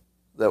asshole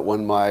that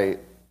when my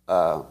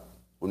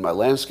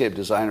landscape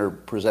designer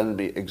presented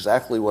me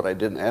exactly what I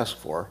didn't ask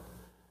for,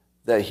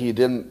 that he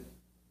did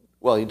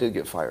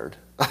get fired.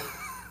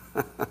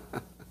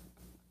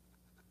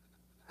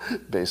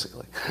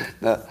 Basically.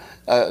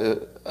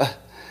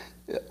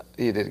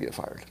 He did get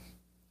fired.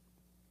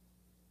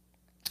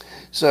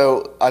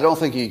 So I don't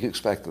think he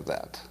expected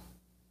that.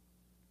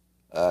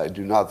 I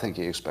do not think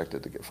he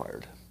expected to get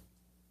fired.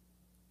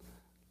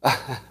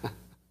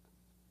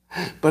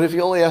 But if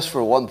you only ask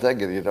for one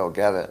thing and you don't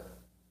get it,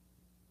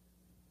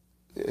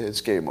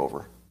 it's game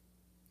over.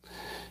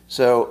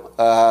 So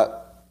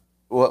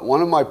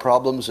one of my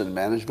problems in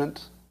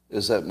management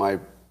is that my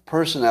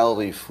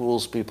personality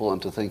fools people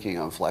into thinking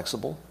I'm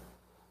flexible.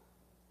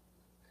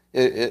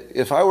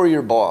 If I were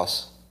your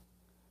boss,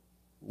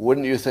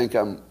 wouldn't you think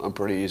I'm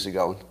pretty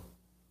easygoing?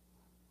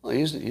 Well,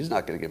 he's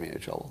not going to get me into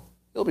trouble.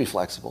 He'll be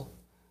flexible.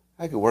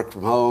 I can work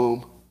from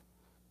home,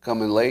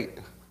 come in late,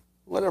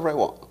 whatever I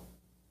want.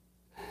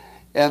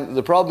 And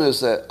the problem is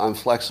that I'm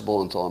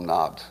flexible until I'm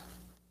not.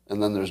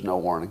 And then there's no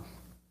warning.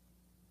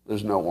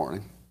 There's no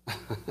warning.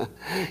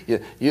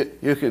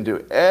 You can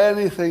do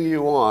anything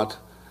you want,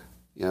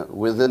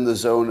 within the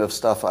zone of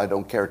stuff I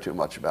don't care too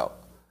much about.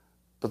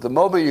 But the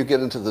moment you get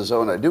into the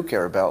zone I do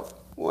care about,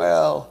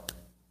 well,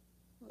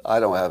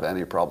 I don't have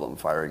any problem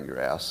firing your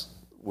ass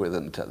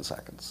within 10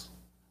 seconds.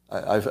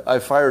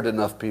 I've fired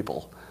enough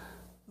people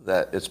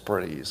that it's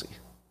pretty easy.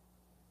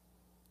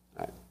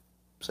 Right?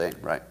 Same,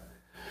 right?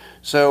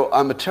 So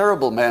I'm a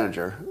terrible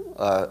manager,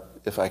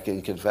 if I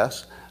can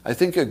confess. I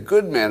think a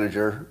good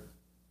manager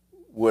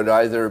would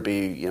either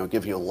be,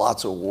 give you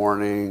lots of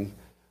warning,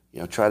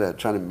 try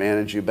to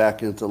manage you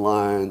back into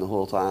line the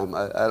whole time.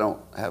 I don't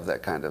have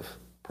that kind of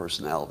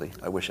personality.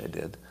 I wish I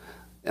did.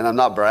 And I'm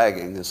not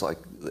bragging. It's like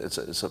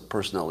it's a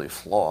personality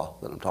flaw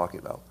that I'm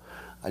talking about.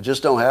 I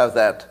just don't have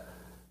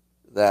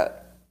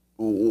that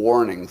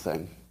warning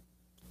thing.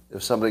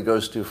 If somebody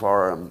goes too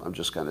far, I'm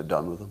just kind of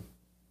done with them.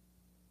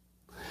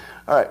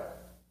 All right.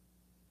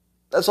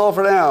 That's all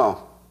for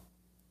now.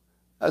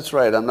 That's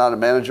right. I'm not a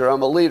manager.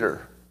 I'm a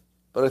leader.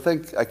 But I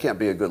think I can't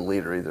be a good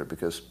leader either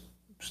because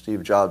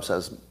Steve Jobs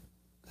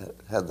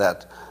had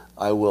that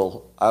I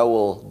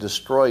will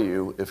destroy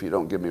you if you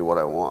don't give me what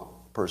I want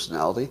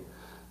personality.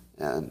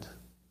 And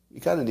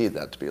you kind of need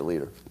that to be a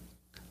leader.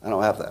 I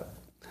don't have that.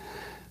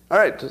 All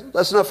right.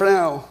 That's enough for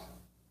now.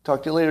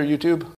 Talk to you later, YouTube.